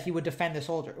said that he would defend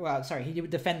he would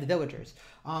defend the villagers.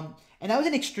 And that was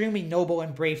an extremely noble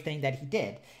and brave thing that he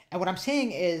did. And what I'm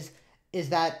saying is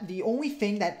that the only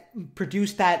thing that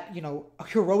produced that,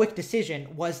 heroic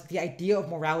decision was the idea of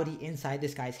morality inside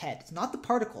this guy's head. It's not the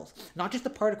particles, not just the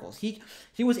particles. He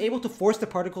was able to force the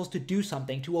particles to do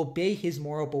something, to obey his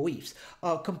moral beliefs.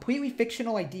 A completely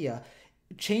fictional idea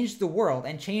changed the world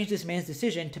and changed this man's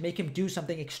decision to make him do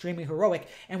something extremely heroic,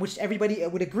 and which everybody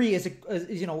would agree is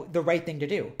the right thing to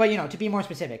do. But to be more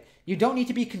specific, you don't need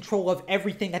to be in control of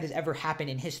everything that has ever happened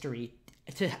in history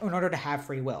in order to have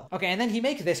free will. Okay, and then he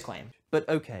makes this claim. But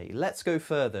okay, let's go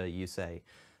further, you say.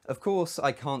 Of course,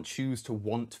 I can't choose to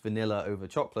want vanilla over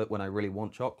chocolate when I really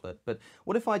want chocolate, but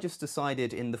what if I just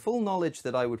decided, in the full knowledge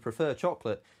that I would prefer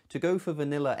chocolate, to go for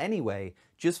vanilla anyway,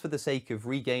 just for the sake of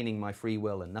regaining my free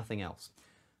will and nothing else?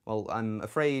 Well, I'm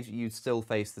afraid you'd still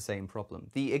face the same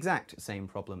problem. The exact same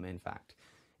problem, in fact.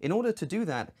 In order to do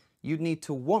that, you'd need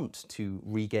to want to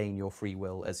regain your free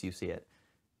will as you see it.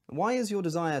 Why is your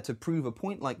desire to prove a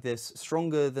point like this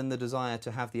stronger than the desire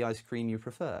to have the ice cream you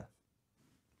prefer?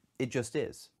 It just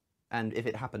is. And if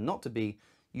it happened not to be,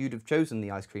 you'd have chosen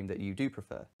the ice cream that you do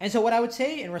prefer. And so what I would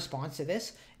say in response to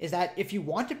this is that if you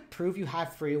want to prove you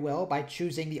have free will by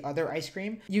choosing the other ice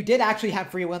cream, you did actually have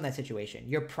free will in that situation.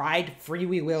 Your pride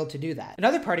freely willed to do that.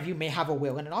 Another part of you may have a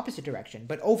will in an opposite direction,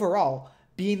 but overall,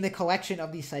 being the collection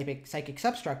of these psychic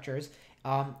substructures,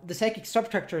 the psychic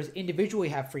substructures individually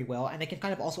have free will, and they can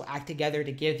kind of also act together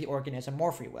to give the organism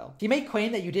more free will. You may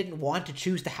claim that you didn't want to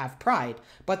choose to have pride,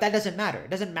 but that doesn't matter.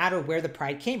 It doesn't matter where the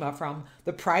pride came up from.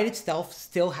 The pride itself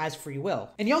still has free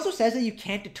will. And he also says that you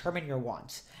can't determine your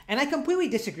wants. And I completely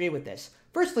disagree with this.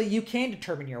 Firstly, you can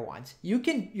determine your wants.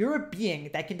 You're a being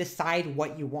that can decide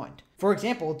what you want. For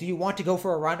example, do you want to go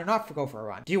for a run or not go for a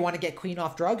run? Do you want to get clean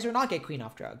off drugs or not get clean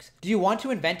off drugs? Do you want to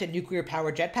invent a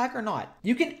nuclear-powered jetpack or not?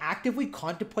 You can actively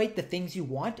contemplate the things you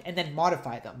want and then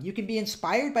modify them. You can be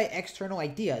inspired by external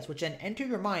ideas, which then enter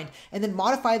your mind and then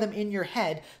modify them in your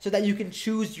head so that you can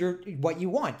choose what you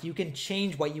want. You can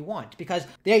change what you want, because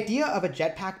the idea of a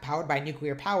jetpack powered by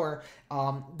nuclear power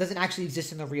doesn't actually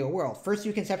exist in the real world. First,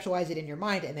 you conceptualize it in your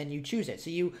mind and then you choose it.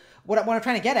 So what I'm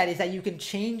trying to get at is that you can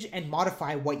change and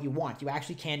modify what you want. You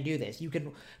actually can do this. You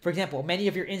can, for example, many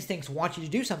of your instincts want you to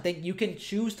do something. You can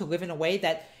choose to live in a way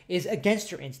that is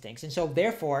against your instincts. And so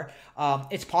therefore,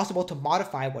 it's possible to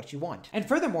modify what you want. And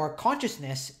furthermore,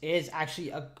 consciousness is actually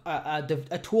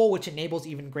a tool which enables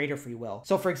even greater free will.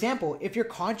 So for example, if you're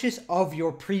conscious of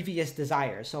your previous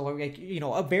desires, so like,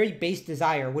 a very base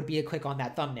desire would be a click on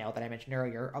that thumbnail that I mentioned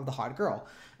earlier of the hot girl.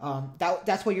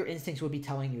 That's what your instincts would be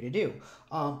telling you to do.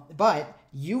 But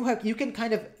you can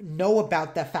kind of know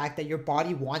about the fact that your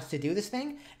body wants to do this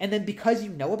thing, and then because you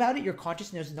know about it, your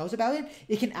consciousness knows about it,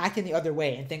 it can act in the other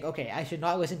way and think, okay, I should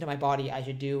not listen to my body, I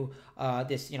should do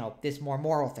this more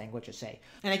moral thing, let's just say.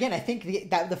 And again, I think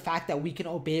that the fact that we can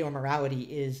obey our morality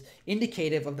is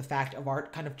indicative of the fact of our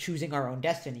kind of choosing our own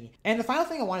destiny. And the final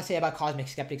thing I want to say about Cosmic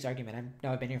Skeptic's argument, I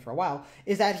know I've been here for a while,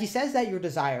 is that he says that your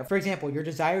desire, for example, your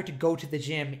desire to go to the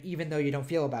gym even though you don't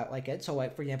feel like it, so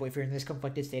like, for example, if you're in this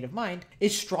conflicted state of mind,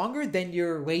 is stronger than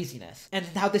your laziness. And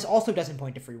how this also doesn't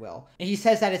point to free will. And he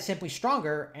says that it's simply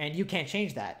stronger and you can't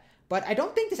change that. But I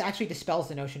don't think this actually dispels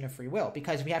the notion of free will,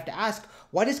 because we have to ask,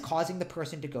 what is causing the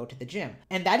person to go to the gym?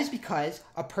 And that is because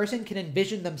a person can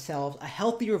envision themselves, a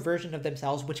healthier version of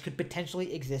themselves, which could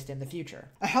potentially exist in the future.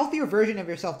 A healthier version of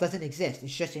yourself doesn't exist,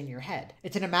 it's just in your head.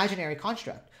 It's an imaginary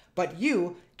construct. But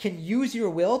you can use your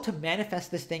will to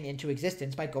manifest this thing into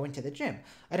existence by going to the gym.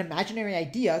 An imaginary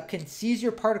idea can seize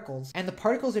your particles and the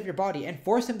particles of your body and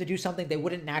force them to do something they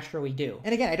wouldn't naturally do.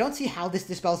 And again, I don't see how this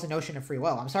dispels the notion of free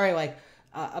will. I'm sorry,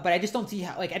 but I just don't see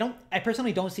how, I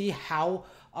personally don't see how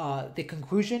the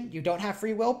conclusion, you don't have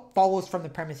free will, follows from the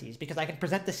premises, because I can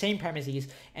present the same premises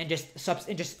and just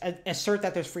assert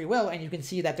that there's free will, and you can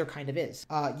see that there kind of is.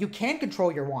 You can control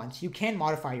your wants, you can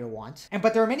modify your wants,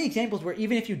 but there are many examples where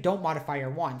even if you don't modify your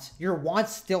wants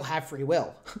still have free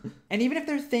will. And even if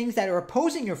there's things that are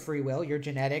opposing your free will, your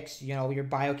genetics, your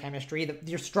biochemistry,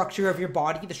 your structure of your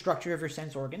body, the structure of your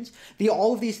sense organs,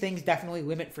 all of these things definitely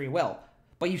limit free will.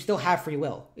 But you still have free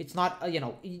will. It's not,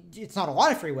 it's not a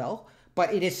lot of free will,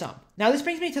 but it is some. Now, this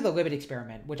brings me to the Libet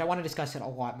experiment, which I want to discuss in a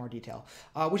lot more detail,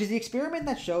 which is the experiment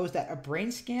that shows that a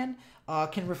brain scan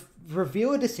can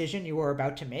reveal a decision you are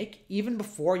about to make even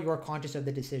before you are conscious of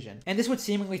the decision. And this would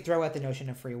seemingly throw out the notion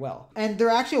of free will. And there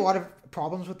are actually a lot of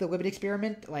problems with the Libet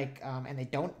experiment, and they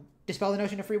don't dispel the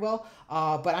notion of free will,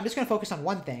 but I'm just going to focus on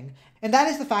one thing, and that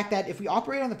is the fact that if we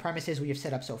operate on the premises we have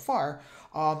set up so far,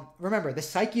 remember, the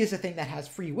psyche is the thing that has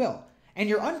free will, and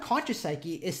your unconscious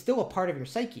psyche is still a part of your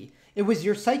psyche. It was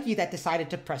your psyche that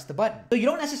decided to press the button. So you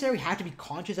don't necessarily have to be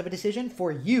conscious of a decision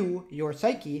for your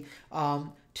psyche,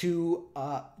 to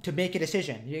make a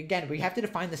decision. Again, we have to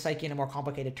define the psyche in a more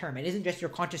complicated term. It isn't just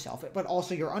your conscious self, but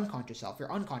also your unconscious self,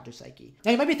 your unconscious psyche.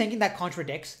 Now, you might be thinking that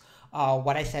contradicts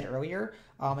what I said earlier,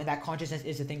 and that consciousness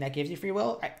is the thing that gives you free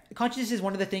will. Consciousness is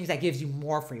one of the things that gives you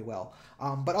more free will,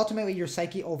 but ultimately your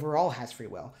psyche overall has free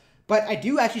will. But I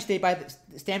do actually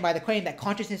stand by the claim that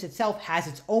consciousness itself has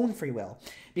its own free will,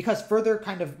 because further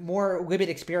kind of more Libet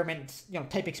experiments,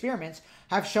 type experiments,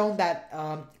 have shown that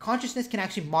consciousness can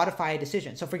actually modify a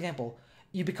decision. So for example,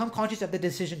 you become conscious of the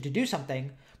decision to do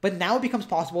something, but now it becomes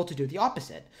possible to do the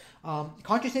opposite.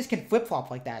 Consciousness can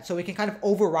flip-flop like that, so it can kind of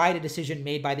override a decision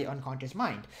made by the unconscious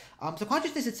mind. So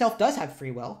consciousness itself does have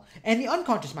free will, and the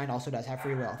unconscious mind also does have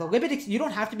free will. The Libet, you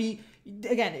don't have to be,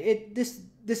 again,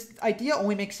 this idea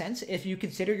only makes sense if you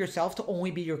consider yourself to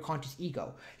only be your conscious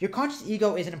ego. Your conscious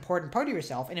ego is an important part of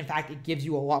yourself, and in fact, it gives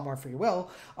you a lot more free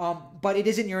will, but it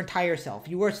isn't your entire self.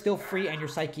 You are still free, and your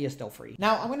psyche is still free.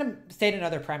 Now, I'm going to state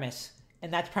another premise,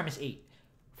 and that's premise 8.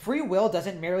 Free will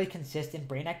doesn't merely consist in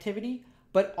brain activity,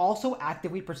 but also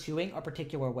actively pursuing a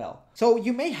particular will. So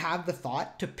you may have the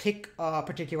thought to pick a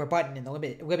particular button in the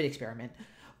Libet experiment,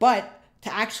 but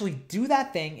to actually do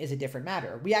that thing is a different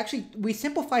matter. We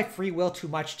simplify free will too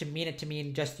much to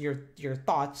mean just your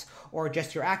thoughts or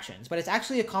just your actions, but it's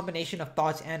actually a combination of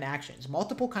thoughts and actions.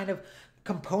 Multiple kind of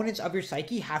components of your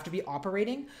psyche have to be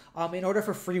operating in order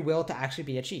for free will to actually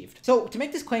be achieved. So to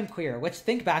make this claim clear, let's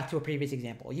think back to a previous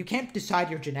example. You can't decide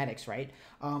your genetics, right?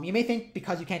 You may think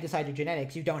because you can't decide your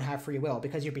genetics, you don't have free will,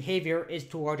 because your behavior is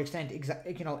to a large extent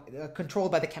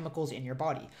controlled by the chemicals in your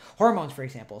body. Hormones, for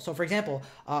example. So for example,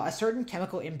 a certain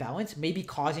chemical imbalance may be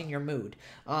causing your mood.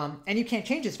 And you can't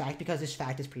change this fact because this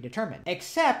fact is predetermined.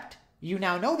 Except you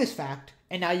now know this fact,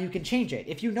 and now you can change it.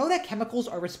 If you know that chemicals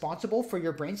are responsible for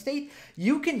your brain state,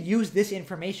 you can use this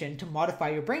information to modify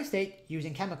your brain state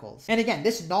using chemicals. And again,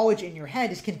 this knowledge in your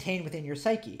head is contained within your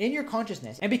psyche, in your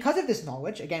consciousness. And because of this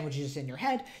knowledge, again, which is just in your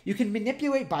head, you can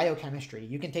manipulate biochemistry.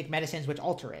 You can take medicines which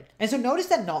alter it. And so notice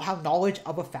that how knowledge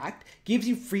of a fact gives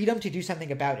you freedom to do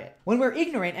something about it. When we're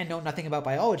ignorant and know nothing about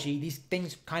biology, these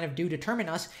things kind of do determine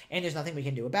us, and there's nothing we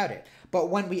can do about it. But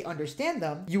when we understand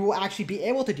them, you will actually be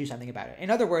able to do something about it. In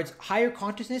other words, higher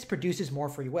consciousness produces more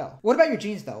free will. What about your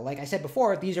genes though? Like I said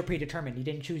before, these are predetermined. You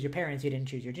didn't choose your parents, you didn't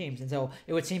choose your genes. And so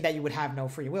it would seem that you would have no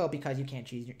free will because you can't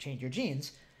change your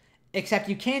genes. Except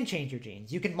you can change your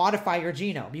genes. You can modify your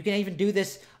genome. You can even do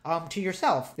this to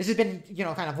yourself. This has been,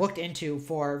 kind of looked into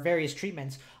for various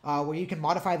treatments where you can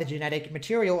modify the genetic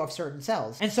material of certain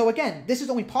cells. And so again, this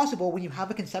is only possible when you have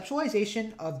a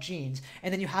conceptualization of genes,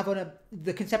 and then you have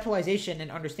the conceptualization and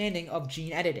understanding of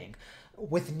gene editing.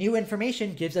 With new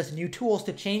information gives us new tools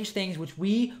to change things which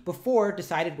we before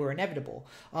decided were inevitable.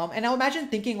 And now imagine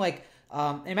thinking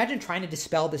imagine trying to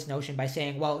dispel this notion by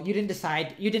saying, well, you didn't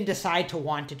decide to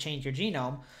want to change your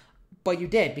genome, but you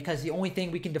did, because the only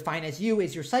thing we can define as you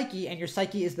is your psyche, and your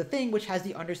psyche is the thing which has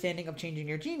the understanding of changing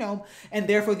your genome, and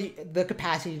therefore the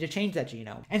capacity to change that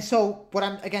genome. And so what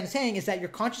I'm again saying is that your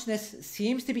consciousness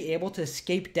seems to be able to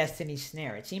escape destiny's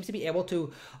snare. It seems to be able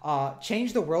to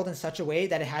change the world in such a way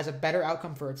that it has a better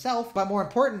outcome for itself, but more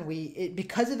importantly,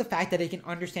 because of the fact that it can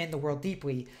understand the world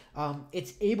deeply,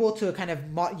 it's able to kind of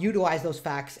utilize those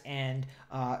facts and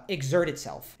exert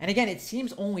itself. And again, it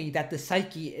seems only that the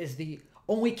psyche is the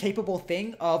only capable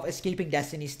thing of escaping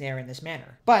destiny's snare in this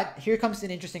manner. But here comes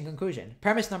an interesting conclusion.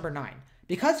 Premise number 9.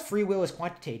 Because free will is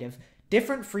quantitative,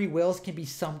 different free wills can be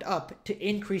summed up to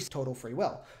increase total free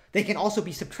will. They can also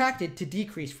be subtracted to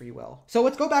decrease free will. So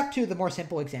let's go back to the more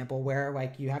simple example where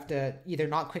like you have to either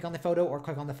not click on the photo or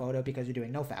click on the photo because you're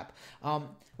doing nofap.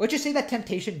 Let's just say that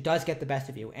temptation does get the best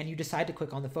of you and you decide to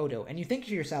click on the photo and you think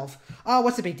to yourself, oh,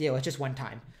 what's the big deal? It's just one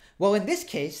time. Well, in this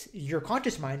case, your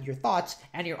conscious mind, your thoughts,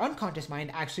 and your unconscious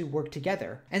mind actually work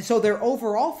together. And so their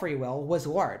overall free will was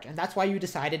large, and that's why you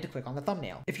decided to click on the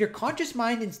thumbnail. If your conscious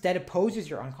mind instead opposes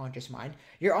your unconscious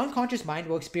mind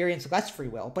will experience less free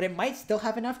will, but it might still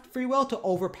have enough free will to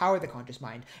overpower the conscious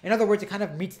mind. In other words, it kind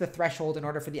of meets the threshold in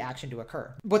order for the action to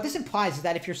occur. What this implies is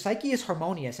that if your psyche is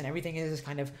harmonious and everything is this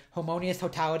kind of harmonious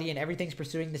totality and everything's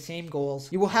pursuing the same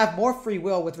goals, you will have more free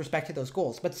will with respect to those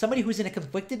goals. But somebody who's in a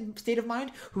conflicted state of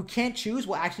mind, who can't choose,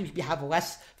 will actually have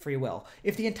less free will.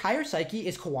 If the entire psyche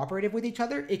is cooperative with each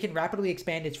other, it can rapidly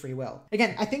expand its free will.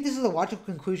 Again, I think this is a logical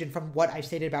conclusion from what I've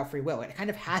stated about free will. It kind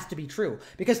of has to be true,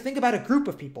 because think about a group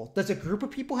of people. Does a group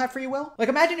of people have free will? Like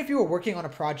imagine if you were working on a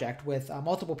project with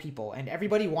multiple people and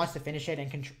everybody wants to finish it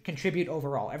and contribute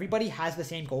overall. Everybody has the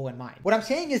same goal in mind. What I'm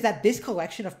saying is that this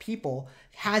collection of people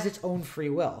has its own free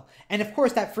will. And of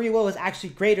course, that free will is actually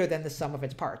greater than the sum of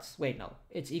its parts. Wait, no,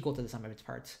 it's equal to the sum of its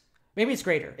parts. Maybe it's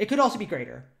greater. It could also be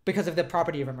greater because of the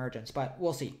property of emergence, but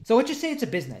we'll see. So let's just say it's a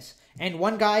business and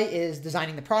one guy is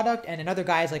designing the product and another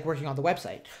guy is like working on the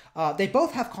website. They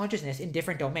both have consciousness in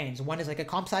different domains. One is like a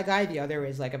comp sci guy, the other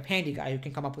is like a handy guy who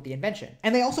can come up with the invention.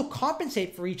 And they also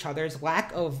compensate for each other's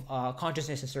lack of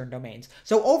consciousness in certain domains.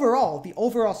 So overall, the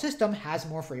overall system has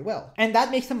more free will. And that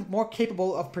makes them more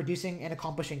capable of producing and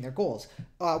accomplishing their goals.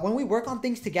 When we work on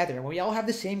things together, when we all have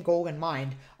the same goal in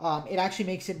mind, it actually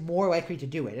makes it more likely to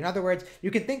do it. In other words,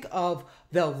 you can think of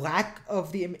the lack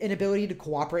of the inability to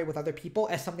cooperate with other people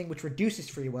as something which reduces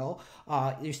free will.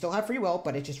 You still have free will,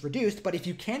 but it's just reduced. But if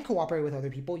you can cooperate with other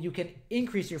people, you can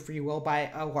increase your free will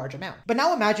by a large amount. But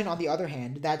now imagine, on the other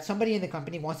hand, that somebody in the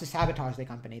company wants to sabotage the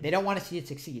company. They don't want to see it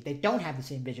succeed. They don't have the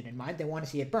same vision in mind. They want to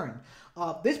see it burn.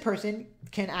 This person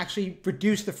can actually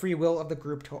reduce the free will of the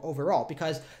group to overall,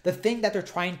 because the thing that they're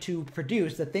trying to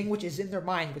produce, the thing which is in their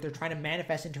mind, what they're trying to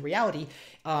manifest into reality,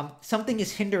 something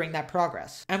is hindering that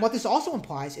progress. And what this also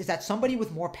implies is that somebody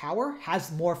with more power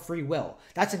has more free will.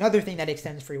 That's another thing that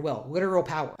extends free will, literal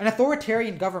power. An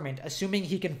authoritarian government, assuming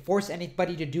he can force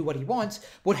anybody to do what he wants,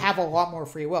 would have a lot more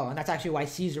free will. And that's actually why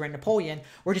Caesar and Napoleon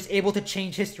were just able to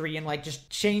change history and like just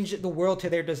change the world to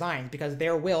their designs, because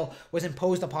their will was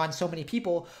imposed upon so many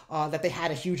people that they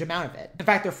had a huge amount of it. In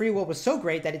fact, their free will was so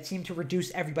great that it seemed to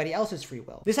reduce everybody else's free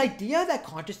will. This idea that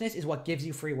consciousness is what gives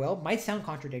you free will might sound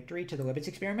contradictory to the Libet's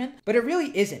experiment, but it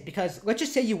really isn't, because let's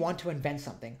just say you want to invent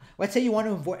something. Let's say you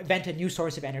want to invent a new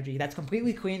source of energy that's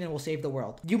completely clean and will save the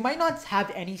world. You might not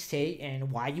have any say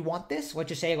in why you want this. Let's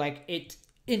just say like it's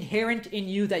inherent in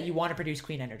you that you want to produce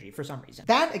clean energy for some reason.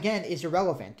 That again is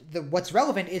irrelevant. What's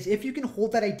relevant is if you can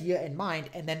hold that idea in mind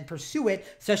and then pursue it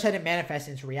such that it manifests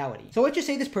into reality. So let's just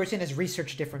say this person has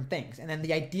researched different things and then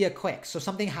the idea clicks. So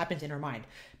something happens in her mind.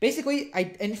 Basically,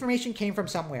 information came from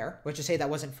somewhere. Let's just say that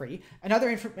wasn't free.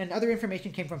 Another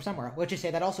information came from somewhere. Let's just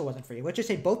say that also wasn't free. Let's just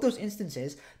say both those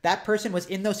instances, that person was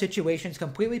in those situations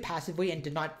completely passively and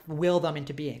did not will them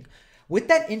into being. With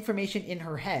that information in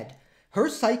her head, her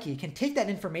psyche can take that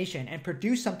information and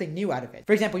produce something new out of it.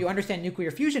 For example, you understand nuclear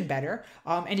fusion better,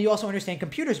 and you also understand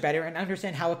computers better and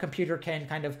understand how a computer can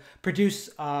kind of produce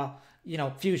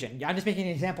fusion. I'm just making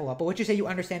an example up, but let's just say you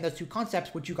understand those two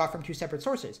concepts, which you got from two separate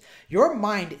sources. Your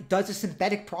mind does a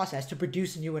synthetic process to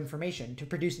produce new information, to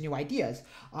produce new ideas.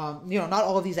 Not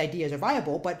all of these ideas are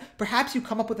viable, but perhaps you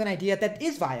come up with an idea that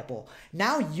is viable.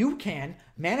 Now you can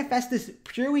manifest this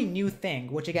purely new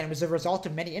thing, which again was a result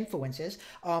of many influences.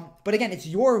 But again, it's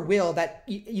your will that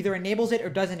either enables it or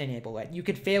doesn't enable it. You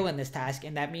could fail in this task,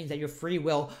 and that means that your free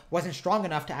will wasn't strong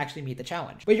enough to actually meet the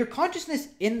challenge. But your consciousness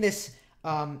in this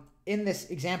in this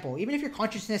example, even if your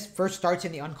consciousness first starts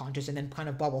in the unconscious and then kind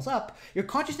of bubbles up, your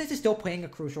consciousness is still playing a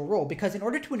crucial role, because in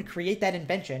order to create that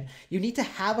invention, you need to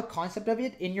have a concept of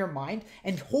it in your mind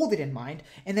and hold it in mind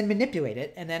and then manipulate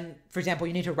it. And then, for example,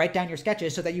 you need to write down your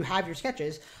sketches so that you have your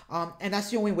sketches. And that's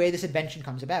the only way this invention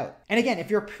comes about. And again, if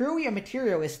you're purely a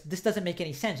materialist, this doesn't make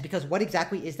any sense, because what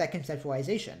exactly is that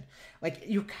conceptualization? Like,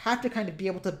 you have to kind of be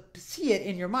able to see it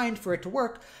in your mind for it to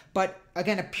work. But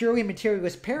again, a purely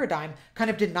materialist paradigm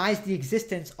kind of denies the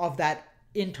existence of that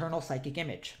internal psychic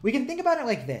image. We can think about it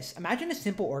like this. Imagine a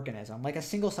simple organism, like a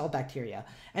single-celled bacteria,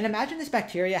 and imagine this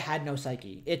bacteria had no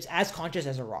psyche. It's as conscious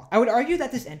as a rock. I would argue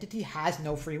that this entity has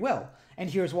no free will, and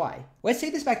here's why. Let's say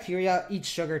this bacteria eats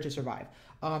sugar to survive.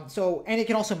 And it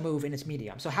can also move in its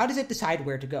medium. So how does it decide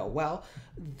where to go? Well,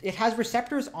 it has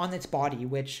receptors on its body,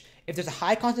 which if there's a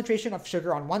high concentration of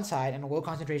sugar on one side and a low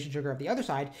concentration of sugar on the other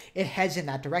side, it heads in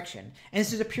that direction. And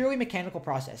this is a purely mechanical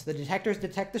process. The detectors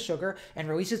detect the sugar and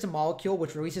releases a molecule,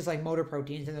 which releases like motor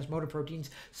proteins, and those motor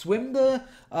proteins swim the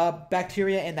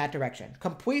bacteria in that direction,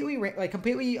 completely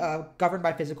governed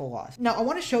by physical laws. Now, I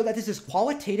want to show that this is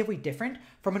qualitatively different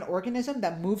from an organism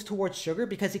that moves towards sugar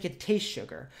because it can taste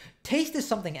sugar. Taste is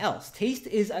something else. Taste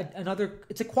is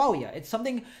it's a qualia. It's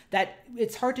something that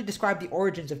it's hard to describe the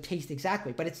origins of taste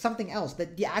exactly, but it's something else.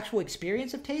 That the actual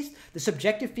experience of taste, the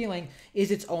subjective feeling,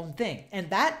 is its own thing. And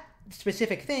that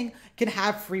specific thing can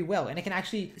have free will. And it can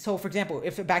actually, so for example,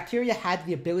 if a bacteria had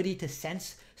the ability to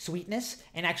sense sweetness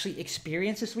and actually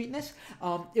experience the sweetness,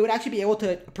 it would actually be able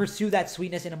to pursue that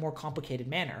sweetness in a more complicated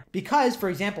manner. Because, for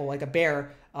example, like a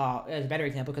bear, is a better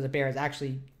example because a bear is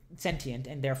actually sentient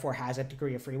and therefore has a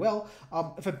degree of free will.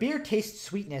 If a bear tastes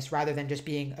sweetness rather than just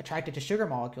being attracted to sugar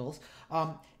molecules,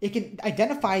 it can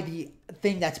identify the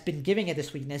thing that's been giving it the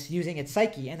sweetness using its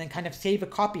psyche and then kind of save a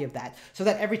copy of that so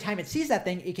that every time it sees that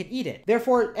thing, it can eat it.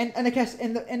 Therefore, and I guess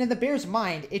in the bear's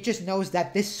mind, it just knows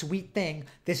that this sweet thing,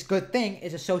 this good thing,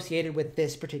 is associated with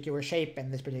this particular shape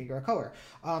and this particular color.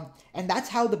 And that's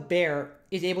how the bear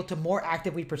is able to more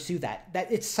actively pursue that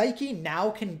its psyche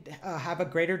now can have a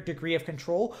greater degree of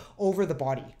control over the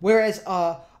body. Whereas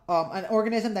an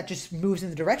organism that just moves in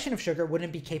the direction of sugar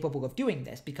wouldn't be capable of doing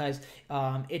this because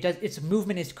its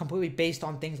movement is completely based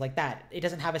on things like that. It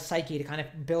doesn't have a psyche to kind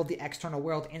of build the external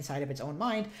world inside of its own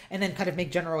mind and then kind of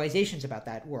make generalizations about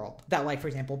that world. That, like, for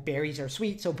example, berries are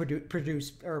sweet, so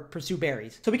pursue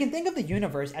berries. So we can think of the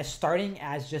universe as starting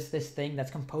as just this thing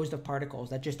that's composed of particles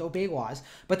that just obey laws,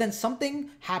 but then something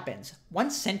happens.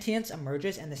 Once sentience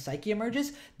emerges and the psyche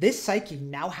emerges, this psyche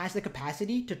now has the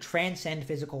capacity to transcend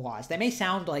physical laws. That may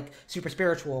sound like super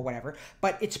spiritual or whatever,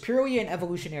 but it's purely an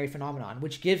evolutionary phenomenon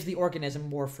which gives the organism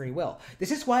more free will. This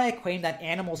is why I claim that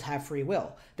animals have free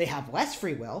will. They have less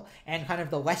free will, and kind of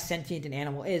the less sentient an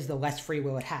animal is, the less free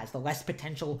will it has, the less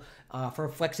potential for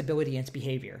flexibility in its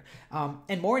behavior.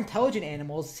 And more intelligent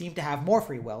animals seem to have more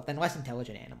free will than less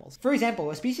intelligent animals. For example,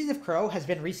 a species of crow has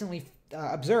been recently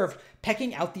observed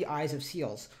pecking out the eyes of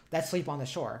seals that sleep on the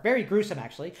shore. Very gruesome,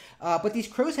 actually. But these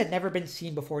crows had never been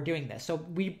seen before doing this, so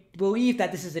we believe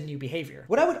that this is a new behavior.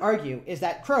 What I would argue is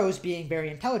that crows, being very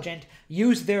intelligent,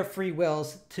 use their free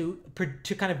wills to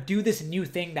kind of do this new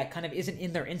thing that kind of isn't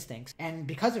in their instincts. And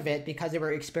because of it, because they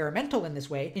were experimental in this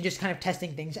way, and just kind of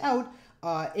testing things out,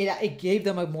 it gave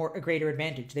them a greater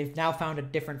advantage. They've now found a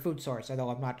different food source, although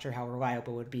I'm not sure how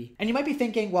reliable it would be. And you might be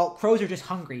thinking, well, crows are just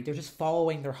hungry. They're just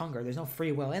following their hunger. There's no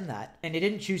free will in that. And they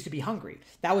didn't choose to be hungry.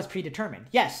 That was predetermined.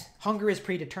 Yes, hunger is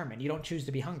predetermined. You don't choose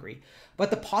to be hungry.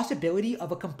 But the possibility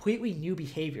of a completely new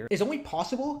behavior is only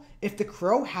possible if the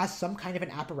crow has some kind of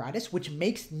an apparatus which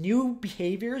makes new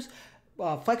behaviors,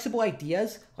 flexible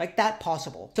ideas like that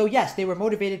possible. So yes, they were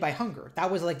motivated by hunger. That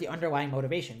was like the underlying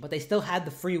motivation, but they still had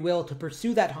the free will to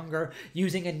pursue that hunger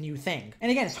using a new thing.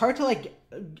 And again, it's hard to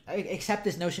accept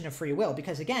this notion of free will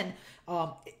because again,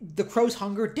 the crow's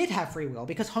hunger did have free will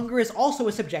because hunger is also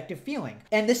a subjective feeling.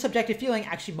 And this subjective feeling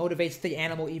actually motivates the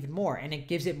animal even more and it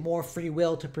gives it more free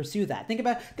will to pursue that. Think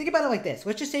about it like this.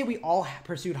 Let's just say we all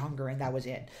pursued hunger and that was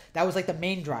it. That was like the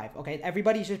main drive, okay?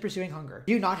 Everybody's just pursuing hunger.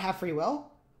 Do you not have free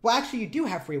will? Well, actually, you do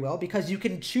have free will because you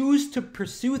can choose to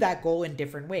pursue that goal in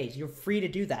different ways. You're free to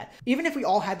do that. Even if we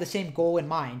all had the same goal in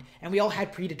mind and we all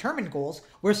had predetermined goals,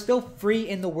 we're still free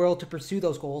in the world to pursue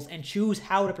those goals and choose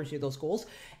how to pursue those goals.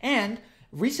 And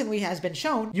recently has been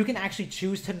shown you can actually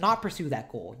choose to not pursue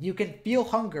that goal. You can feel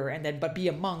hunger and then but be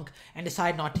a monk and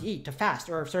decide not to eat, to fast,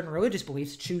 or certain religious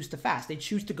beliefs choose to fast. They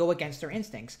choose to go against their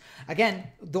instincts. Again,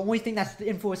 the only thing that's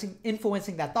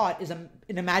influencing that thought is an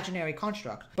imaginary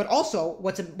construct. But also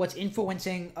what's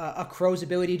influencing a crow's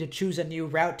ability to choose a new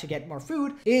route to get more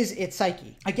food is its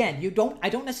psyche. Again, I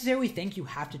don't necessarily think you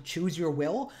have to choose your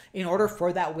will in order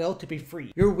for that will to be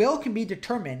free. Your will can be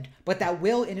determined, but that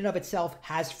will in and of itself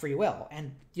has free will.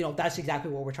 And that's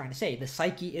exactly what we're trying to say. The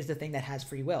psyche is the thing that has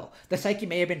free will. The psyche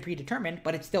may have been predetermined,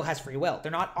 but it still has free will.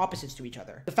 They're not opposites to each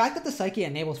other. The fact that the psyche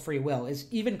enables free will is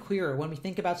even clearer when we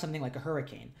think about something like a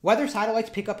hurricane. Weather satellites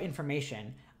pick up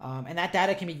information, and that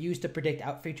data can be used to predict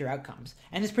future outcomes.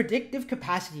 And this predictive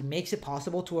capacity makes it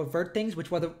possible to avert things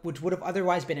which would have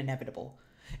otherwise been inevitable.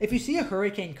 If you see a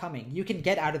hurricane coming, you can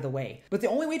get out of the way. But the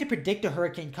only way to predict a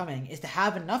hurricane coming is to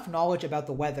have enough knowledge about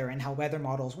the weather and how weather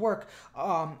models work,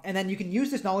 and then you can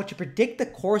use this knowledge to predict the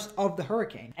course of the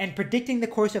hurricane. And predicting the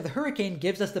course of the hurricane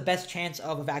gives us the best chance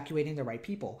of evacuating the right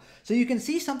people. So you can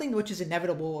see something which is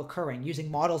inevitable occurring using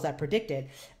models that predict it,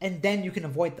 and then you can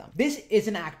avoid them. This is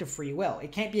an act of free will.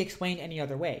 It can't be explained any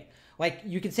other way. Like,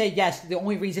 you can say, yes, the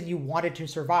only reason you wanted to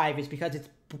survive is because it's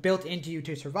built into you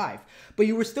to survive. But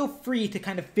you were still free to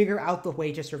kind of figure out the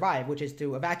way to survive, which is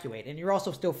to evacuate. And you're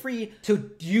also still free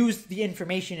to use the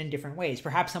information in different ways.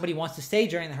 Perhaps somebody wants to stay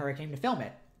during the hurricane to film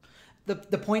it.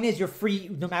 The point is you're free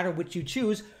no matter which you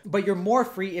choose, but you're more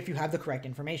free if you have the correct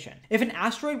information. If an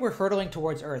asteroid were hurtling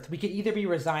towards Earth, we could either be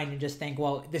resigned and just think,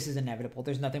 well, this is inevitable.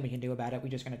 There's nothing we can do about it. We're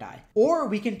just going to die. Or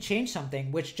we can change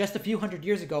something which just a few hundred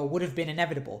years ago would have been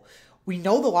inevitable. We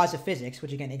know the laws of physics,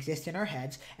 which again exist in our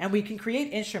heads, and we can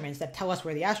create instruments that tell us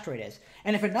where the asteroid is.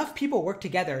 And if enough people work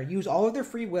together, use all of their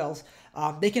free wills,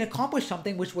 they can accomplish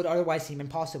something which would otherwise seem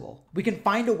impossible. We can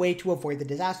find a way to avoid the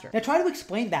disaster. Now try to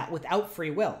explain that without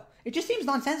free will. It just seems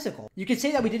nonsensical. You could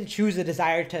say that we didn't choose the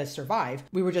desire to survive,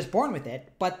 we were just born with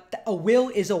it, but a will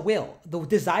is a will. The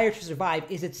desire to survive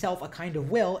is itself a kind of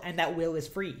will, and that will is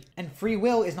free. And free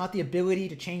will is not the ability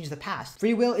to change the past.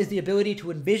 Free will is the ability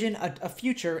to envision a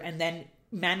future and then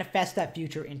manifest that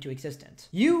future into existence.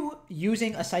 You,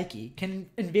 using a psyche, can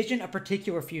envision a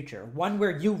particular future, one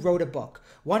where you wrote a book,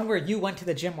 one where you went to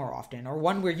the gym more often, or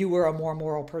one where you were a more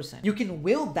moral person. You can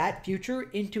will that future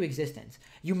into existence.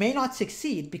 You may not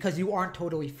succeed because you aren't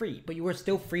totally free, but you are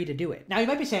still free to do it. Now you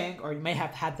might be saying, or you may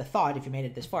have had the thought, if you made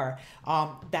it this far,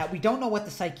 that we don't know what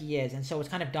the psyche is, and so it's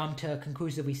kind of dumb to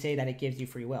conclusively say that it gives you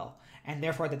free will, and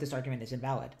therefore that this argument is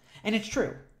invalid. And it's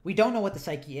true. We don't know what the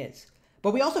psyche is.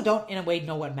 But we also don't, in a way,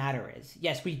 know what matter is.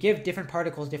 Yes, we give different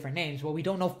particles different names, but we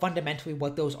don't know fundamentally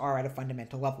what those are at a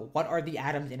fundamental level. What are the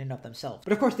atoms in and of themselves?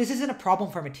 But of course, this isn't a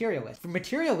problem for materialists. For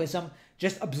materialism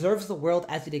just observes the world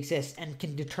as it exists and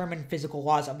can determine physical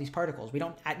laws of these particles. We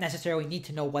don't necessarily need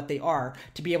to know what they are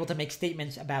to be able to make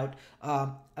statements about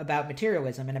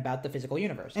materialism and about the physical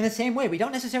universe. In the same way, we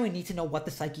don't necessarily need to know what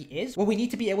the psyche is. What we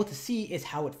need to be able to see is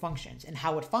how it functions. And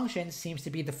how it functions seems to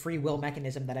be the free will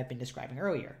mechanism that I've been describing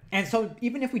earlier. And so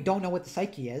even if we don't know what the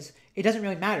psyche is, it doesn't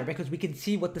really matter because we can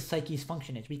see what the psyche's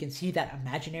function is. We can see that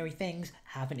imaginary things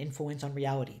have an influence on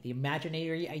reality. The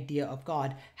imaginary idea of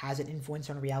God has an influence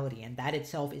on reality, and that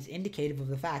itself is indicative of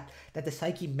the fact that the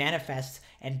psyche manifests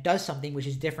and does something which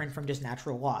is different from just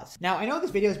natural laws. Now, I know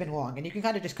this video has been long, and you can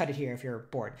kind of just cut it here if you're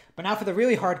bored, but now for the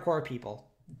really hardcore people,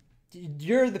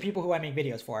 you're the people who I make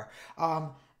videos for. I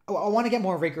want to get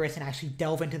more rigorous and actually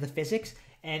delve into the physics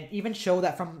and even show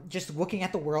that from just looking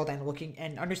at the world and looking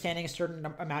and understanding a certain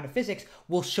amount of physics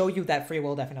will show you that free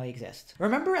will definitely exists.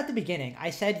 Remember at the beginning,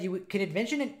 I said you can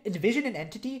envision an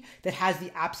entity that has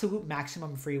the absolute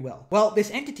maximum free will. Well, this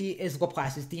entity is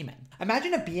Laplace's demon.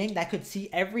 Imagine a being that could see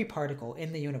every particle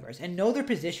in the universe and know their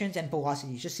positions and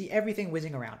velocities, just see everything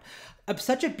whizzing around.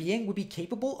 Such a being would be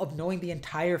capable of knowing the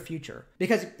entire future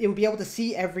because it would be able to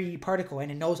see every particle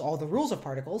and it knows all the rules of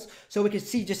particles, so it could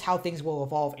see just how things will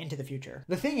evolve into the future.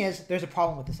 The thing is, there's a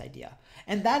problem with this idea,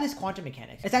 and that is quantum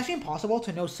mechanics. It's actually impossible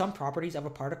to know some properties of a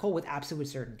particle with absolute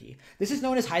certainty. This is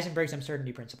known as Heisenberg's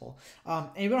uncertainty principle. And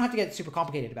we don't have to get super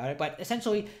complicated about it, but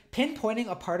essentially, pinpointing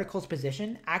a particle's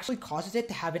position actually causes it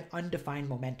to have an undefined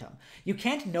momentum. You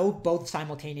can't know both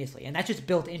simultaneously, and that's just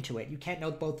built into it. You can't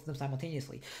know both of them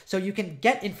simultaneously. So you can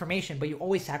get information, but you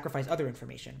always sacrifice other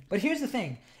information. But here's the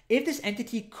thing. If this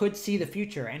entity could see the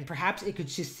future, and perhaps it could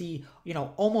just see,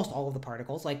 almost all of the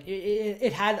particles, like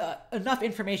it had enough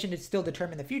information to still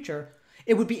determine the future,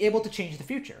 it would be able to change the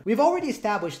future. We've already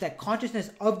established that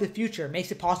consciousness of the future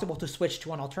makes it possible to switch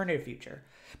to an alternative future.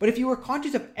 But if you were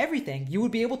conscious of everything, you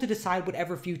would be able to decide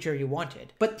whatever future you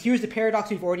wanted. But here's the paradox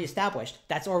we've already established.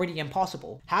 That's already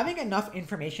impossible. Having enough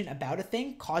information about a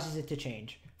thing causes it to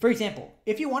change. For example,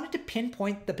 if you wanted to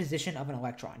pinpoint the position of an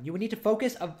electron, you would need to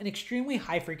focus on an extremely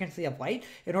high frequency of light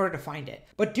in order to find it.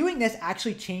 But doing this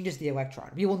actually changes the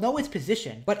electron. We will know its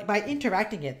position, but by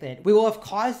interacting with it, we will have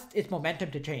caused its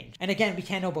momentum to change. And again, we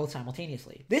can't know both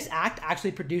simultaneously. This act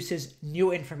actually produces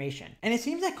new information. And it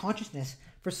seems that consciousness,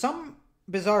 for some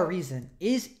bizarre reason,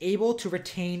 is able to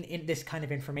retain in this kind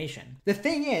of information. The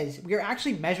thing is, we are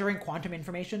actually measuring quantum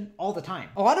information all the time.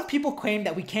 A lot of people claim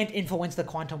that we can't influence the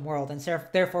quantum world and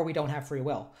therefore we don't have free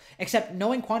will. Except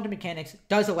knowing quantum mechanics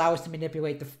does allow us to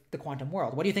manipulate the quantum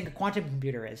world. What do you think a quantum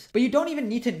computer is? But you don't even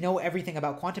need to know everything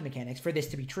about quantum mechanics for this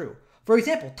to be true. For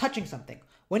example, touching something.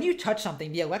 When you touch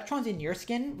something, the electrons in your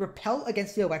skin repel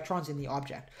against the electrons in the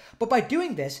object. But by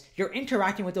doing this, you're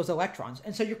interacting with those electrons,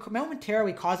 and so you're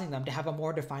momentarily causing them to have a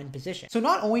more defined position. So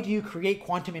not only do you create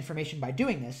quantum information by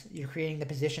doing this, you're creating the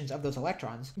positions of those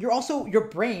electrons, your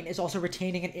brain is also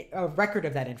retaining a record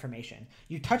of that information.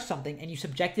 You touch something and you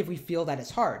subjectively feel that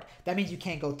it's hard. That means you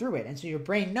can't go through it, and so your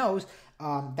brain knows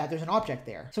that there's an object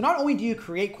there. So not only do you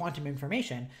create quantum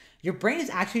information, your brain is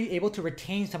actually able to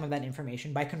retain some of that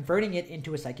information by converting it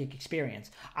into a psychic experience,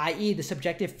 i.e. the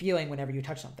subjective feeling whenever you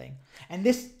touch something. And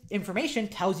this information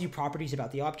tells you properties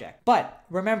about the object. But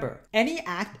remember, any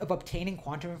act of obtaining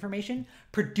quantum information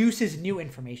produces new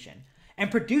information.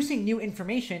 And producing new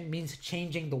information means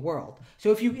changing the world.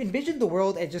 So if you envision the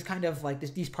world as just kind of like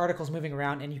these particles moving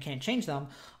around and you can't change them,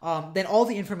 then all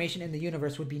the information in the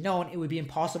universe would be known. It would be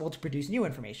impossible to produce new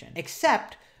information.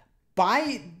 Except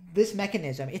by this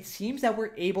mechanism, it seems that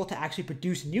we're able to actually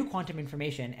produce new quantum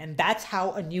information, and that's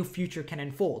how a new future can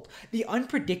unfold. The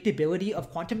unpredictability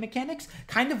of quantum mechanics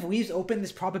kind of leaves open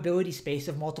this probability space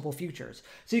of multiple futures.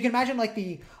 So you can imagine like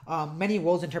the many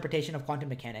worlds interpretation of quantum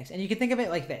mechanics, and you can think of it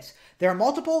like this. There are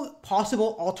multiple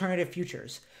possible alternative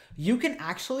futures. You can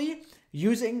actually,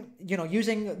 using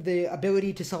the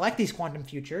ability to select these quantum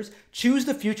futures, choose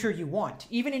the future you want,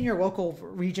 even in your local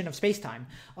region of space-time.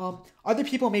 Other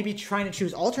people may be trying to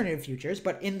choose alternative futures,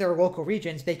 but in their local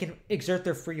regions, they can exert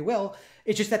their free will.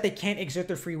 It's just that they can't exert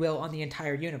their free will on the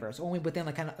entire universe, only within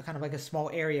like kind of like a small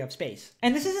area of space.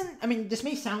 And this isn't, I mean, this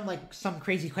may sound like some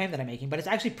crazy claim that I'm making, but it's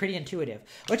actually pretty intuitive.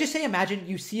 Let's just say, imagine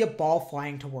you see a ball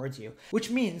flying towards you, which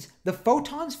means the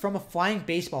photons from a flying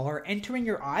baseball are entering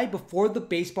your eye before the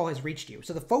baseball has reached you.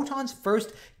 So the photons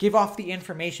first give off the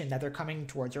information that they're coming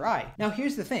towards your eye. Now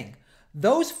here's the thing.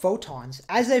 Those photons,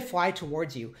 as they fly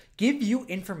towards you, give you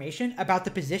information about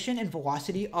the position and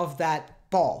velocity of that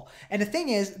ball. And the thing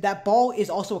is, that ball is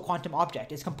also a quantum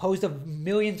object. It's composed of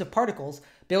millions of particles,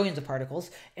 billions of particles,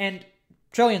 and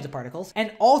trillions of particles, and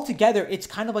all together it's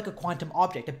kind of like a quantum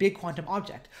object, a big quantum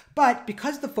object. But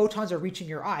because the photons are reaching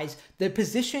your eyes, the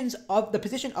position of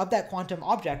that quantum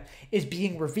object is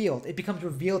being revealed. It becomes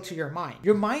revealed to your mind.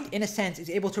 Your mind, in a sense, is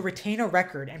able to retain a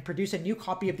record and produce a new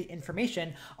copy of the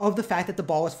information of the fact that the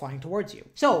ball is flying towards you.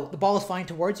 So the ball is flying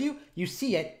towards you, you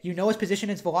see it, you know its position,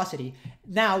 its velocity.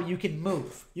 Now you can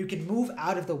move. You can move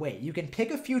out of the way. You can pick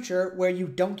a future where you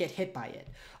don't get hit by it.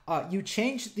 You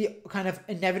change the kind of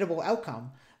inevitable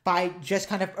outcome by just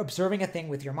kind of observing a thing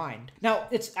with your mind. Now,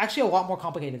 it's actually a lot more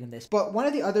complicated than this, but one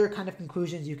of the other kind of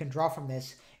conclusions you can draw from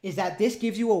this is that this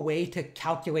gives you a way to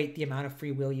calculate the amount of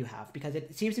free will you have, because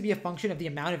it seems to be a function of the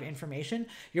amount of information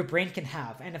your brain can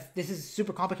have. And if this is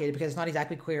super complicated because it's not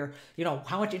exactly clear,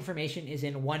 how much information is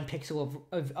in 1 pixel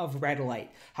of red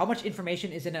light, how much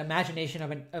information is in imagination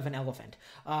of an elephant.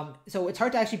 So it's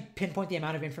hard to actually pinpoint the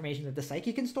amount of information that the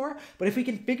psyche can store, but if we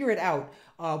can figure it out,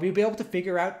 we'll be able to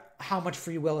figure out how much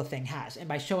free will a thing has. And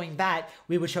by showing that,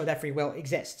 we would show that free will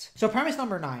exists. So premise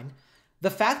number 9, the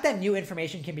fact that new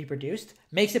information can be produced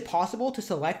makes it possible to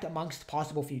select amongst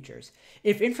possible futures.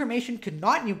 If information could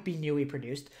not be newly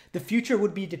produced, the future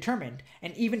would be determined,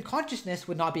 and even consciousness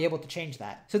would not be able to change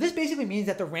that. So this basically means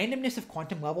that the randomness of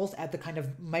quantum levels at the kind of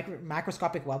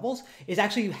macroscopic levels is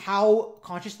actually how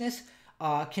consciousness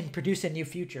can produce a new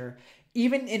future,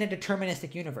 even in a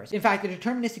deterministic universe. In fact, the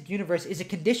deterministic universe is a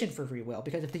condition for free will,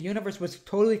 because if the universe was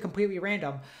totally, completely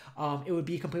random, it would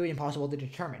be completely impossible to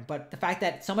determine. But the fact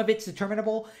that some of it's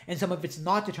determinable and some of it's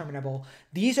not determinable,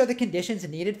 these are the conditions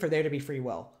needed for there to be free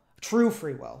will. True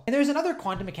free will. And there's another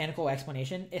quantum mechanical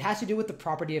explanation. It has to do with the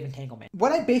property of entanglement.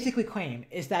 What I basically claim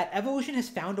is that evolution has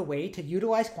found a way to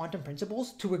utilize quantum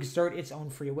principles to exert its own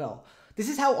free will. This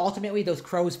is how ultimately those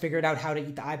crows figured out how to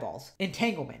eat the eyeballs.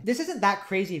 Entanglement. This isn't that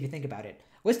crazy if you think about it.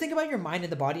 Let's think about your mind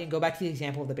and the body and go back to the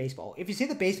example of the baseball. If you see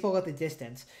the baseball at the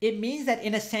distance, it means that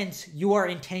in a sense, you are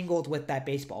entangled with that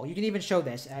baseball. You can even show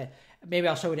this. Maybe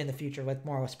I'll show it in the future with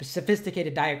more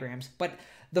sophisticated diagrams. But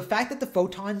the fact that the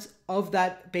photons of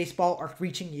that baseball are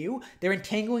reaching you, they're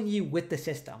entangling you with the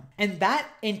system. And that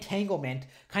entanglement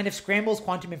kind of scrambles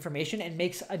quantum information and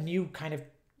makes a new kind of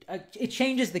it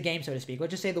changes the game, so to speak.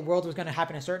 Let's just say the world was going to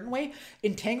happen a certain way.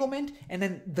 Entanglement and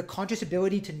then the conscious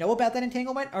ability to know about that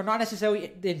entanglement, or not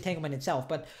necessarily the entanglement itself,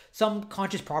 but some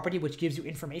conscious property which gives you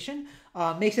information,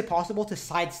 makes it possible to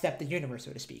sidestep the universe,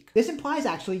 so to speak. This implies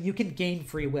actually you can gain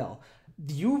free will.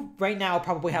 You right now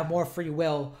probably have more free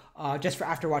will just for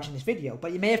after watching this video,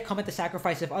 but you may have come at the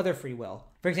sacrifice of other free will.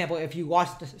 For example, if you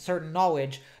lost a certain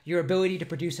knowledge, your ability to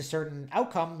produce a certain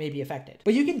outcome may be affected.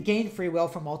 But you can gain free will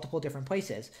from multiple different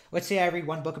places. Let's say I read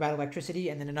one book about electricity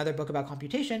and then another book about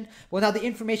computation. Well, now the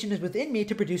information is within me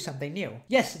to produce something new.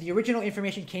 Yes, the original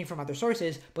information came from other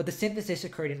sources, but the synthesis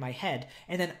occurred in my head.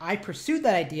 And then I pursued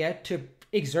that idea to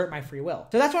exert my free will.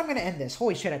 So that's where I'm going to end this.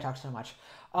 Holy shit, I talked so much.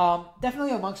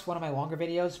 Definitely amongst one of my longer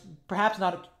videos, perhaps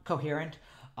not coherent,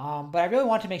 but I really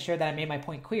want to make sure that I made my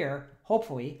point clear,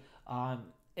 hopefully.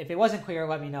 If it wasn't clear,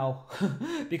 let me know,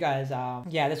 because,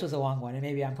 yeah, this was a long one, and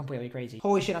maybe I'm completely crazy.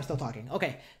 Holy shit, I'm still talking.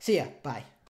 Okay, see ya, bye.